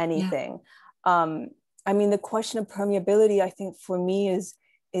anything. I mean, the question of permeability, I think for me is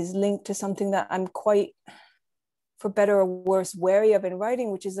linked to something that I'm quite, for better or worse, wary of in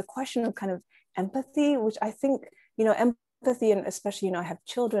writing, which is the question of kind of empathy, which I think, you know, empathy, and especially, you know, I have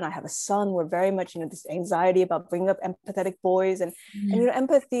children, I have a son, we're very much, you know, this anxiety about bringing up empathetic boys, and you know,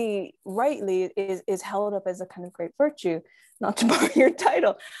 empathy rightly is held up as a kind of great virtue, not to borrow your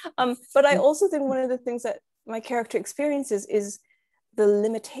title, but I also think one of the things that my character experiences is the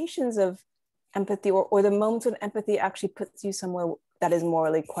limitations of empathy, or the moments when empathy actually puts you somewhere that is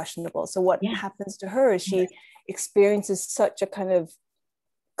morally questionable. So what happens to her is she experiences such a kind of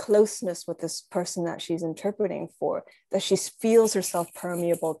closeness with this person that she's interpreting for, that she feels herself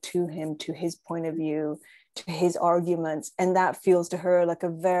permeable to him, to his point of view, to his arguments, and that feels to her like a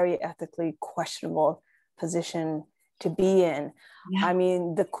very ethically questionable position to be in. I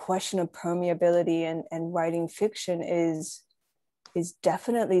mean, the question of permeability and writing fiction is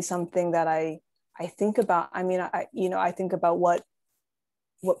definitely something that I think about. I mean, I think about what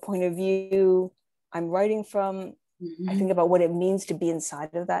point of view I'm writing from. I think about what it means to be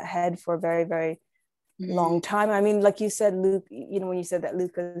inside of that head for a very, very long time. I mean, like you said, Luke, you know, when you said that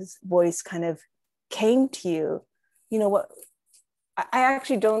Luca's voice kind of came to you, you know what, I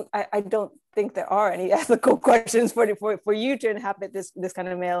actually don't think there are any ethical questions for you to inhabit this kind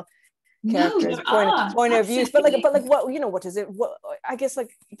of male character's point of views, but like what, you know, what is it, what, I guess,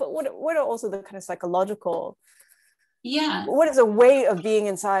 like, but what are also the kind of psychological, what is a way of being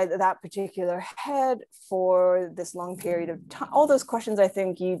inside that particular head for this long period of time? All those questions I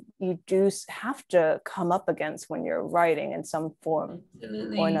think you do have to come up against when you're writing in some form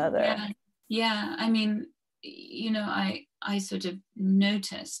or another. I mean, you know, I sort of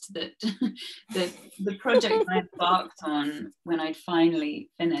noticed that the project I embarked on when I'd finally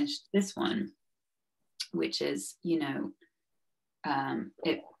finished this one, which is, you know,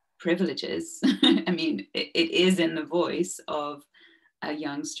 it privileges. I mean, it is in the voice of a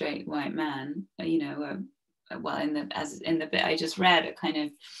young straight white man, you know, well, in the bit I just read, a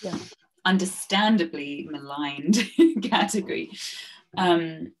kind of understandably maligned category.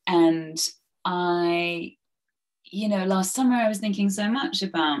 And I, you know, last summer I was thinking so much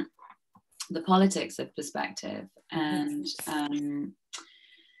about the politics of perspective, and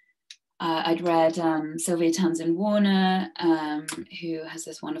I'd read Sylvia Townsend Warner, who has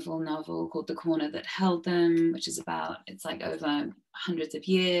this wonderful novel called The Corner That Held Them, which is about, it's like over hundreds of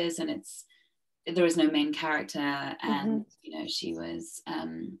years, and there is no main character, and you know, she was a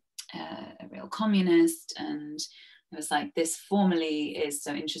real communist, and I was like, this formally is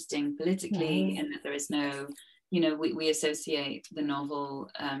so interesting politically, in that there is no, you know, we associate the novel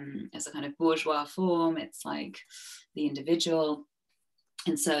as a kind of bourgeois form. It's like the individual.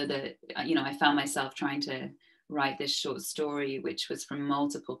 And so you know, I found myself trying to write this short story, which was from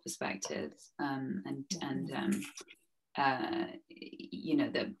multiple perspectives, you know,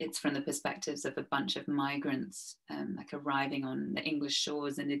 that it's from the perspectives of a bunch of migrants, like arriving on the English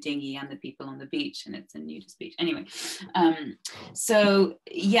shores in a dinghy, and the people on the beach, and it's a nudist beach. Anyway, so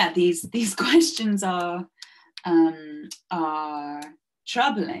yeah, these questions are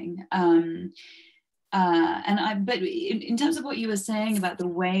troubling. But in terms of what you were saying about the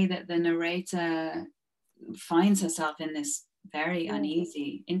way that the narrator finds herself in this very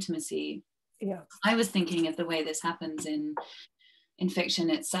uneasy intimacy, I was thinking of the way this happens in fiction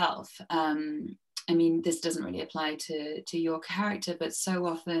itself. I mean, this doesn't really apply to your character, but so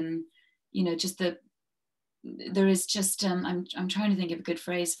often, you know, just there is just I'm trying to think of a good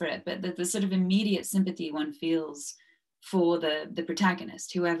phrase for it, but the sort of immediate sympathy one feels for the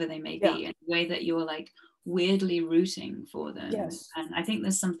protagonist, whoever they may be, in a way that you're like weirdly rooting for them. Yes. And I think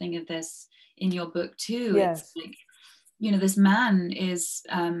there's something of this in your book too. Yes. It's like, you know, this man is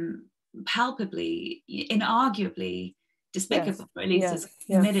palpably, inarguably despicable, or at least has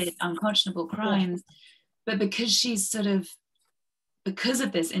committed unconscionable crimes. But because she's sort of, because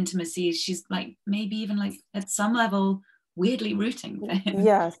of this intimacy, she's like maybe even like at some level weirdly rooting for him.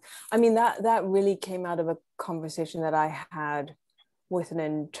 Yes. I mean, that really came out of a conversation that I had with an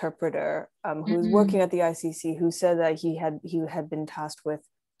interpreter who was working at the ICC, who said that he had been tasked with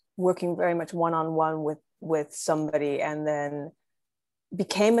working very much one-on-one with somebody, and then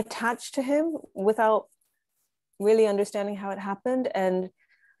became attached to him without really understanding how it happened, and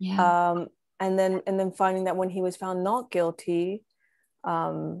then finding that when he was found not guilty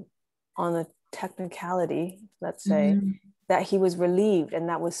on a technicality, let's say, that he was relieved, and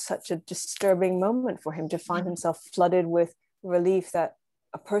that was such a disturbing moment for him to find himself flooded with relief that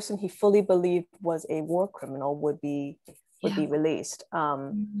a person he fully believed was a war criminal would be released. I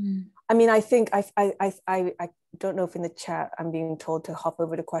mean, I think I don't know if in the chat I'm being told to hop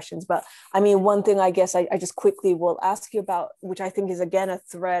over to questions, but I mean, one thing I guess I just quickly will ask you about, which I think is again a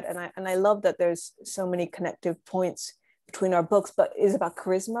thread, and I love that there's so many connective points between our books, but is about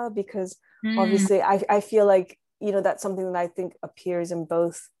charisma, because obviously I feel like, you know, that's something that I think appears in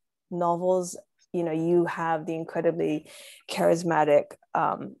both novels. You know, you have the incredibly charismatic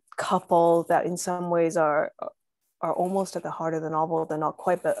couple that in some ways are almost at the heart of the novel. They're not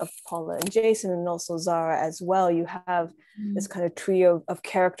quite, but of Paula and Jason, and also Zara as well. You have this kind of trio of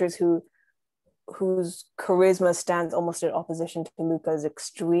characters whose charisma stands almost in opposition to Luca's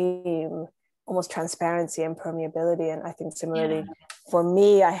extreme, almost transparency and permeability. And I think similarly for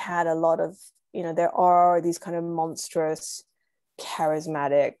me, I had a lot of, you know, there are these kind of monstrous,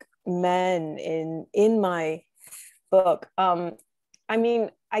 charismatic men in my book. I mean,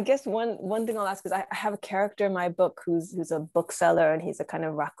 I guess one thing I'll ask is I have a character in my book who's a bookseller, and he's a kind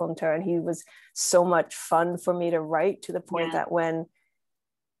of raconteur, and he was so much fun for me to write, to the point that when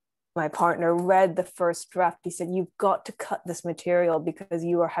my partner read the first draft, he said, "You've got to cut this material because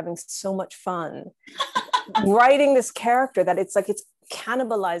you are having so much fun writing this character that it's like it's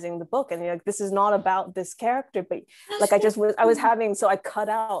cannibalizing the book, and you're like, this is not about this character." But like I was having, so I cut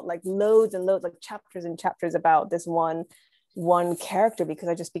out like loads and loads, like chapters and chapters about this one character, because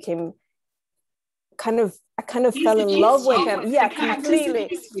I just became I kind of fell in love with him. Yeah,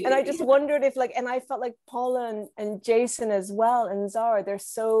 completely. And I just wondered if like, and I felt like Paula and Jason as well, and Zara, they're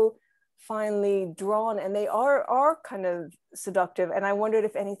so finely drawn, and they are kind of seductive. And I wondered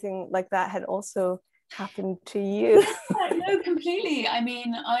if anything like that had also happened to you. No, completely. I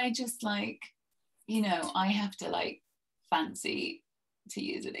mean, I just like, you know, I have to like fancy, to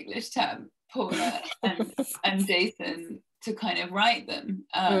use an English term, Paula and Jason to kind of write them.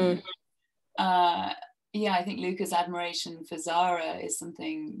 Yeah, I think Luca's admiration for Zara is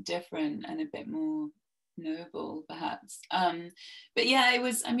something different and a bit more noble, perhaps. But yeah, it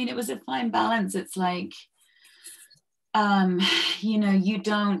was a fine balance. It's like, you know,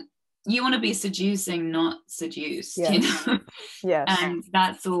 you want to be seducing, not seduced, you know? Yes. And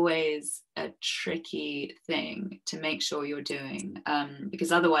that's always a tricky thing to make sure you're doing,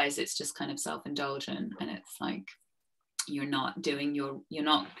 because otherwise it's just kind of self-indulgent, and it's like you're not giving your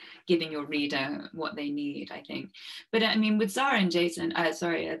reader what they need, I think. But I mean, with Zara and Jason,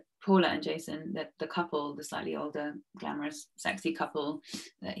 Paula and Jason, the couple, the slightly older, glamorous, sexy couple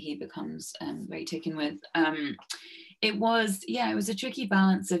that he becomes very taken with, it was a tricky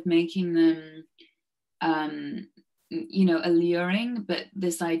balance of making them you know, alluring, but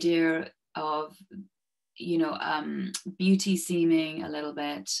this idea of, you know, beauty seeming a little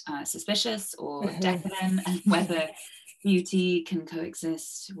bit suspicious or decadent, and whether beauty can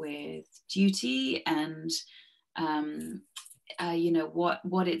coexist with duty, and you know,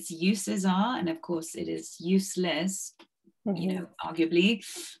 what its uses are. And of course it is useless, you know, arguably,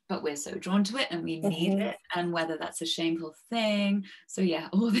 but we're so drawn to it and we need it, and whether that's a shameful thing. So yeah,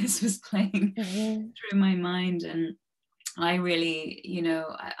 all this was playing through my mind, and I really, you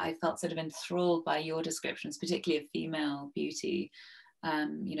know, I felt sort of enthralled by your descriptions, particularly of female beauty.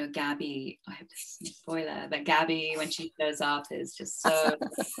 You know, Gabby, I hope this isn't a spoiler, but Gabby, when she shows up, is just so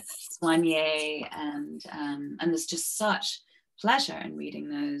soignée, and there's just such pleasure in reading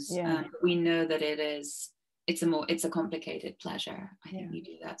those. We know that it's a complicated pleasure. I think you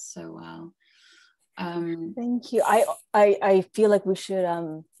do that so well. Thank you. I feel like we should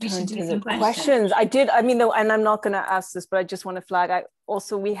turn to the questions. And I'm not going to ask this, but I just want to flag.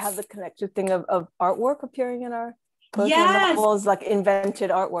 We have the collective thing of artwork appearing in our personal novels, like invented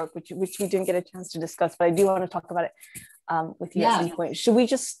artwork, which we didn't get a chance to discuss, but I do want to talk about it with you at some point. Should we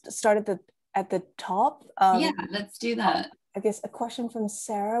just start at the top? Let's do that. I guess a question from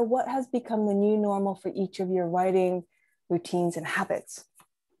Sarah: what has become the new normal for each of your writing routines and habits?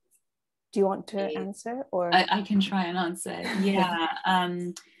 Do you want to answer, or I can try and answer? Yeah.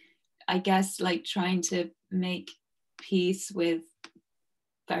 I guess like trying to make peace with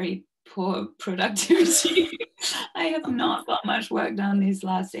very poor productivity. I have not got much work done these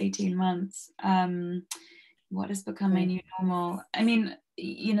last 18 months. What has become my new normal? I mean,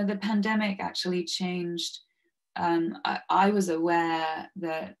 the pandemic actually changed. I was aware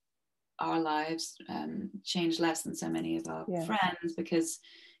that our lives changed less than so many of our friends, because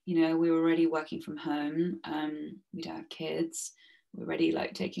we were already working from home. We don't have kids. We're already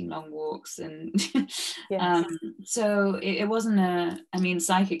like taking long walks, and so it wasn't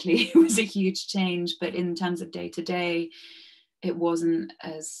psychically it was a huge change, but in terms of day to day, it wasn't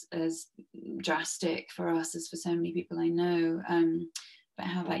as drastic for us as for so many people I know. But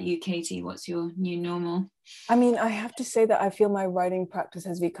how about you, Katie? What's your new normal? I mean, I have to say that I feel my writing practice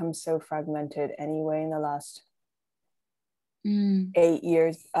has become so fragmented anyway in the last 8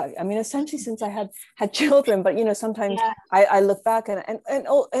 years. Essentially since I had children, but sometimes I look back and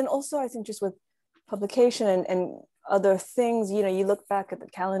also I think just with publication and other things, you look back at the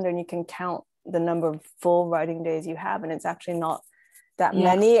calendar and you can count the number of full writing days you have, and it's actually not that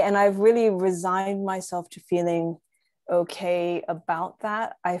many. And I've really resigned myself to feeling okay about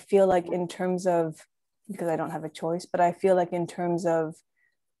that. I feel like in terms of, because I don't have a choice, but I feel like in terms of,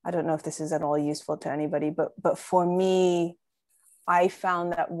 I don't know if this is at all useful to anybody, but for me, I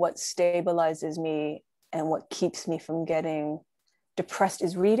found that what stabilizes me and what keeps me from getting depressed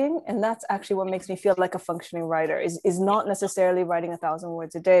is reading. And that's actually what makes me feel like a functioning writer, is not necessarily writing 1,000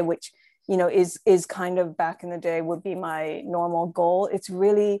 words a day, which is kind of back in the day would be my normal goal. It's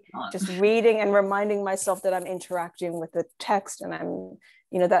really just reading and reminding myself that I'm interacting with the text, and I'm,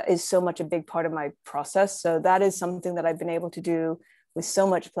 that is so much a big part of my process. So that is something that I've been able to do with so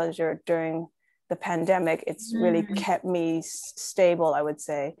much pleasure during the pandemic. It's really kept me stable, I would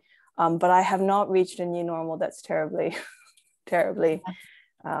say. But I have not reached a new normal that's terribly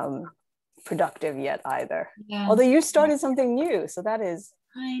productive yet either. Although you started something new, so that is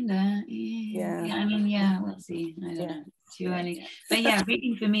kinda, we'll see. I don't know, too early. But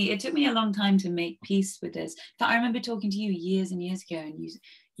reading for me, it took me a long time to make peace with this. But I remember talking to you years and years ago, and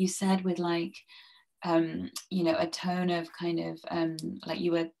you said with like a tone of kind of like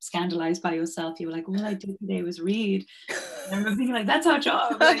you were scandalized by yourself. You were like, all I did today was read. And I remember thinking like, that's our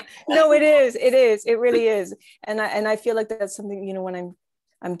job. Like, no, it really is. And I feel like that's something, when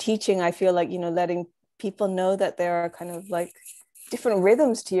I'm teaching, I feel like, letting people know that there are kind of like different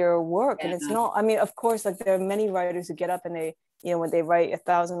rhythms to your work. And it's not, of course, like there are many writers who get up and they, when they write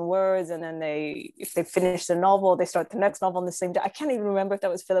 1,000 words, and then if they finish the novel, they start the next novel on the same day. I can't even remember if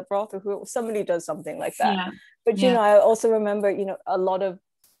that was Philip Roth or somebody does something like that. But I also remember, a lot of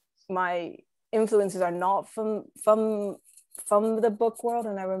my influences are not from the book world.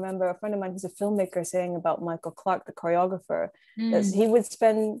 And I remember a friend of mine who's a filmmaker saying about Michael Clark, the choreographer, that he would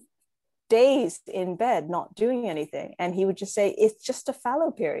spend days in bed not doing anything, and he would just say it's just a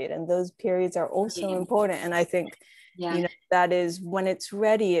fallow period, and those periods are also important. And I think that is when it's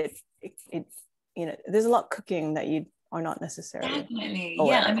ready, it there's a lot cooking that you are not necessarily definitely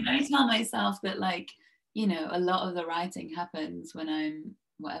aware. I tell myself that like a lot of the writing happens when I'm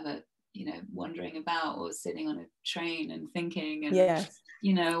wandering about or sitting on a train and thinking, and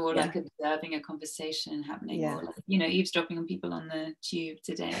or like observing a conversation happening, or like eavesdropping on people on the tube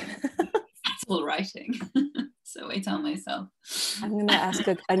today. That's all writing. So I tell myself. I'm going to ask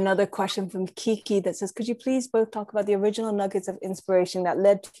another question from Kiki that says, could you please both talk about the original nuggets of inspiration that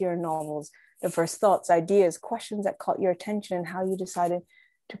led to your novels, the first thoughts, ideas, questions that caught your attention, and how you decided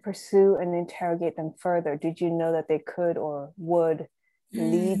to pursue and interrogate them further? Did you know that they could or would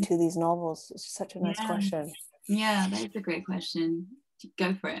lead to these novels? It's such a nice question. Yeah, that's a great question.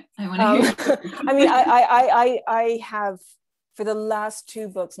 Go for it. I want to hear. I have, for the last 2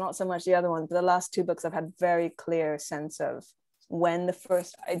 books, not so much the other ones, but the last 2 books, I've had very clear sense of when the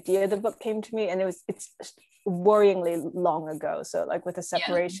first idea of the book came to me, and it's worryingly long ago. So like with The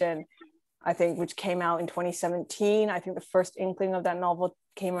Separation, I think, which came out in 2017, I think the first inkling of that novel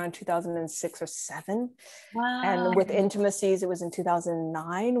came around 2006 or 7. Wow. And with Intimacies, it was in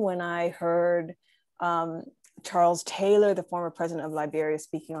 2009 when I heard Charles Taylor, the former president of Liberia,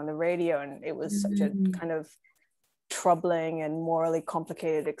 speaking on the radio, and it was such a kind of troubling and morally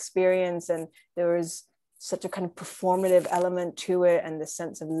complicated experience, and there was such a kind of performative element to it, and the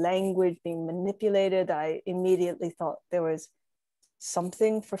sense of language being manipulated. I immediately thought there was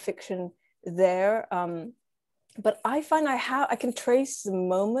something for fiction there. But I find I can trace the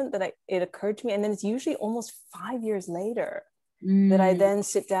moment that it occurred to me, and then it's usually almost 5 years later that I then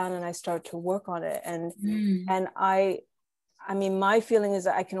sit down and I start to work on it. And I mean, my feeling is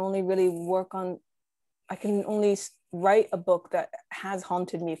that I can only write a book that has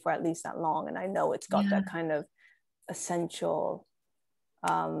haunted me for at least that long, and I know it's got that kind of essential,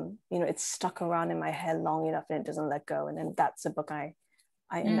 it's stuck around in my head long enough and it doesn't let go, and then that's the book I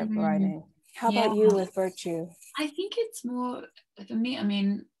end up writing. How about you with Virtue? I think it's more for me. I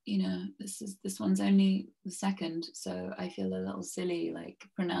mean, this one's only the second, so I feel a little silly like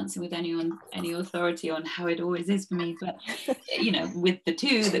pronouncing with any authority on how it always is for me. But with the two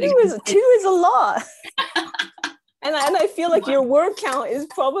is a lot. And I feel like your word count is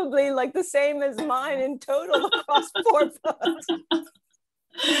probably like the same as mine in total across 4 books.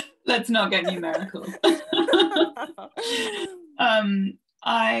 Let's not get numerical.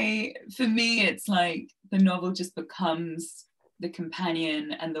 For me, it's like the novel just becomes the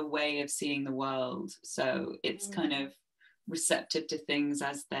companion and the way of seeing the world. So it's kind of receptive to things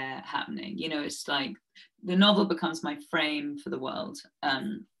as they're happening. It's like the novel becomes my frame for the world.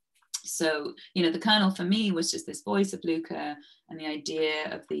 So the kernel for me was just this voice of Luca and the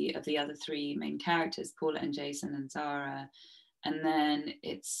idea of the other 3 main characters, Paula and Jason and Zara. And then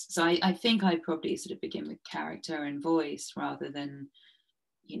I think I probably sort of begin with character and voice rather than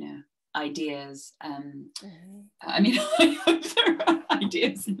ideas. I mean, I hope there are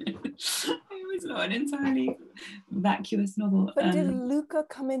ideas in it. It was not an entirely vacuous novel. But did Luca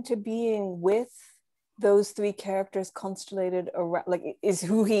come into being with those 3 characters constellated around? Like, is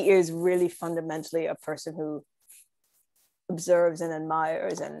who he is really fundamentally a person who observes and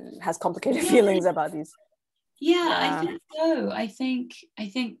admires and has complicated feelings about these? I think so. I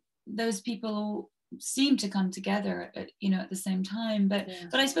think those people seem to come together at the same time, but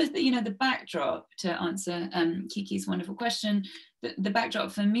I suppose that the backdrop, to answer Kiki's wonderful question, the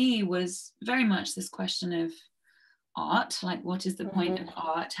backdrop for me was very much this question of art. Like, what is the point of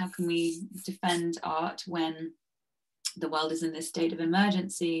art? How can we defend art when the world is in this state of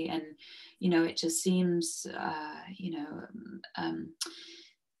emergency? And it just seems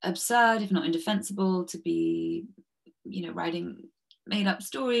absurd, if not indefensible, to be writing made up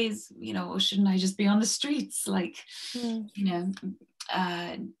stories, or shouldn't I just be on the streets, like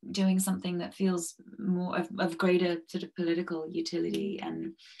doing something that feels more of greater sort of political utility?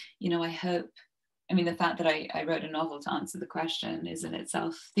 And I hope, the fact that I wrote a novel to answer the question is in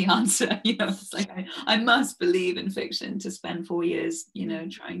itself the answer. It's like I must believe in fiction to spend 4 years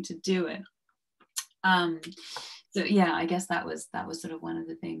trying to do it. So I guess that was sort of one of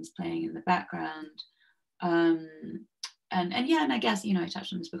the things playing in the background. And I guess I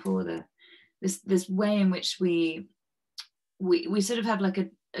touched on this before, this way in which we sort of have like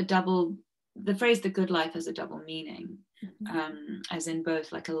a double, the phrase "the good life" has a double meaning, as in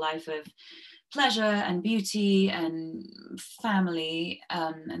both like a life of pleasure and beauty and family,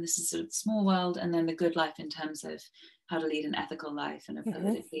 and this is sort of the small world, and then the good life in terms of how to lead an ethical life and a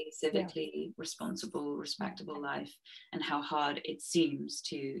politically, civically responsible, respectable life, and how hard it seems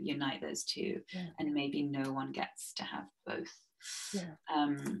to unite those two, and maybe no one gets to have both.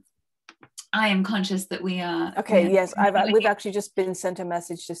 I am conscious that we are we've actually just been sent a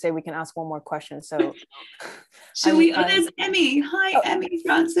message to say we can ask one more question, so there's Emmy. Hi, Emmy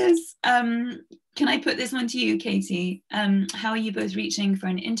Francis. Can I put this one to you, Katie? How are you both reaching for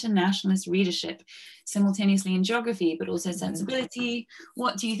an internationalist readership simultaneously in geography but also sensibility?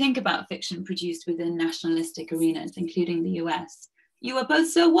 What do you think about fiction produced within nationalistic arenas, including the US? You are both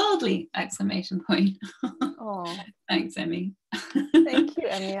so worldly! ! Oh, thanks, Emmy. Thank you,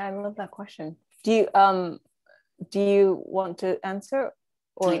 Emmy. I love that question. Do you want to answer?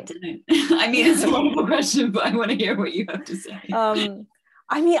 Or? I don't. It's a wonderful question, but I want to hear what you have to say.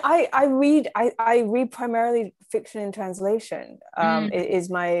 I read primarily fiction in translation. It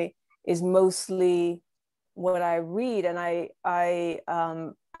is mostly what I read, and I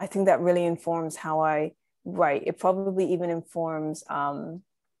think that really informs how I write. It probably even informs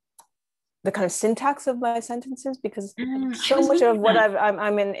the kind of syntax of my sentences, because so much of what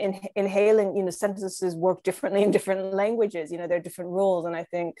I'm inhaling, sentences work differently in different languages. There are different rules, and I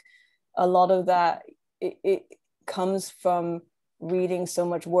think a lot of that it comes from reading so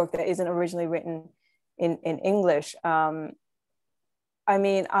much work that isn't originally written in English.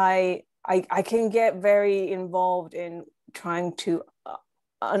 I can get very involved in trying to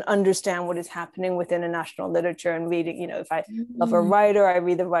understand what is happening within international literature and reading. You know, if I love a writer, I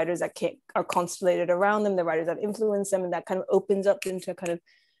read the writers that are constellated around them, the writers that influence them, and that kind of opens up into a kind of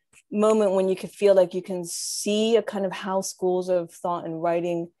moment when you can feel like you can see a kind of how schools of thought and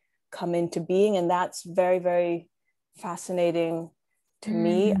writing come into being. And that's very, very fascinating to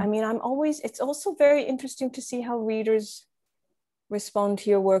me. I mean, it's also very interesting to see how readers respond to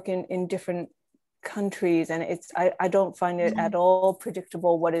your work in different countries, and I don't find it at all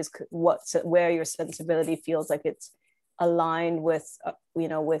predictable where your sensibility feels like it's aligned with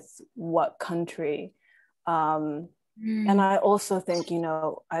with what country. And I also think,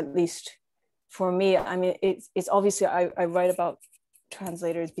 at least for me, I mean, it's obviously I write about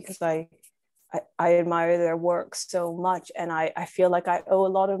translators because I admire their work so much, and I feel like I owe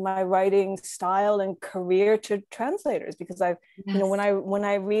a lot of my writing style and career to translators, because when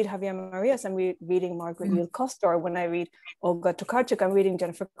I read Javier Marias, I'm reading Margaret Yule Costa, or when I read Olga Tokarczuk, I'm reading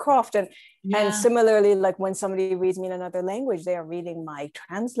Jennifer Croft, and similarly, like when somebody reads me in another language, they are reading my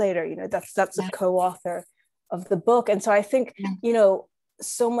translator. That's a co-author of the book. And so I think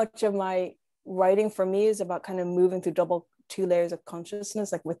so much of my writing for me is about kind of moving through two layers of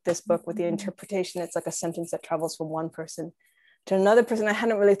consciousness. Like with this book, with the interpretation, it's like a sentence that travels from one person to another person. I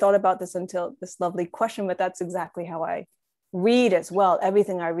hadn't really thought about this until this lovely question, but that's exactly how I read as well.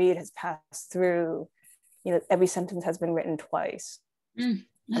 Everything I read has passed through, every sentence has been written twice. By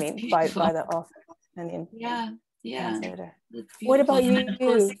the author. Translator. What about you?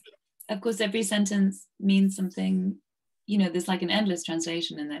 Of course, every sentence means something. There's like an endless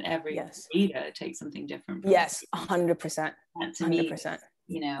translation, and that every reader takes something different. 100%. To me, I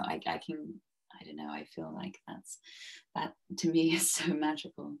don't know, I feel like that to me is so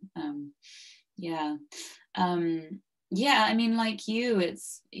magical. I mean, like you,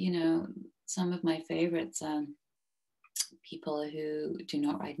 it's, some of my favorites are people who do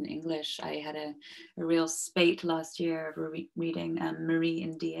not write in English. I had a real spate last year of reading Marie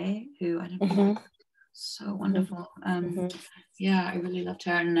Ndiaye, who I don't know. So wonderful. I really loved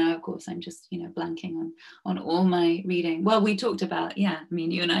her, and now of course I'm just blanking on all my reading. Well, we talked about you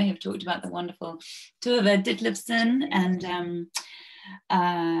and I have talked about the wonderful Tove Ditlevsen and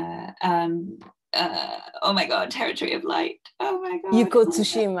oh my god, Territory of Light. Oh my god, Yuko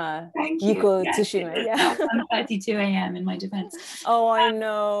Tsushima. Thank you. Yuko Tsushima. Yeah. 1:32 a.m. in my defense. Oh, I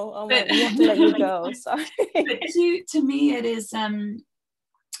know. Oh my, we have to let you go. Sorry. But to me, it is.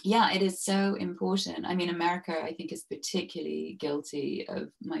 It is so important. I mean, America, I think, is particularly guilty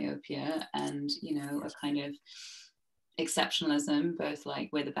of myopia and, a kind of exceptionalism, both like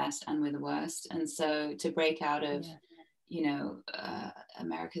we're the best and we're the worst. And so to break out of,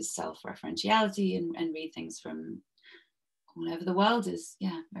 America's self-referentiality and read things from all over the world is,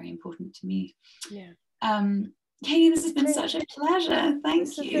 very important to me. Katie, this has been such a pleasure.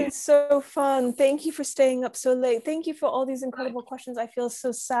 Thank you. It's been so fun. Thank you for staying up so late. Thank you for all these incredible questions. I feel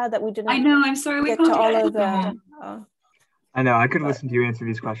so sad that we didn't. I know. I'm sorry we get can't to all of them. I know. I could listen to you answer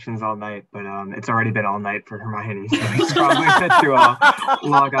these questions all night, but it's already been all night for Hermione, so it's probably meant to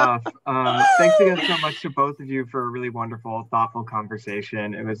log off. Thanks again so much to both of you for a really wonderful, thoughtful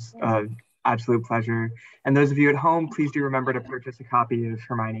conversation. It was absolute pleasure. And those of you at home, please do remember to purchase a copy of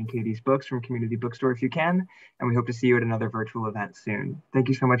Hermione and Katie's books from Community Bookstore if you can. And we hope to see you at another virtual event soon. Thank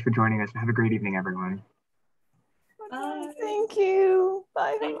you so much for joining us. Have a great evening, everyone. Bye. Thank you.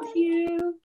 Bye. Thank you.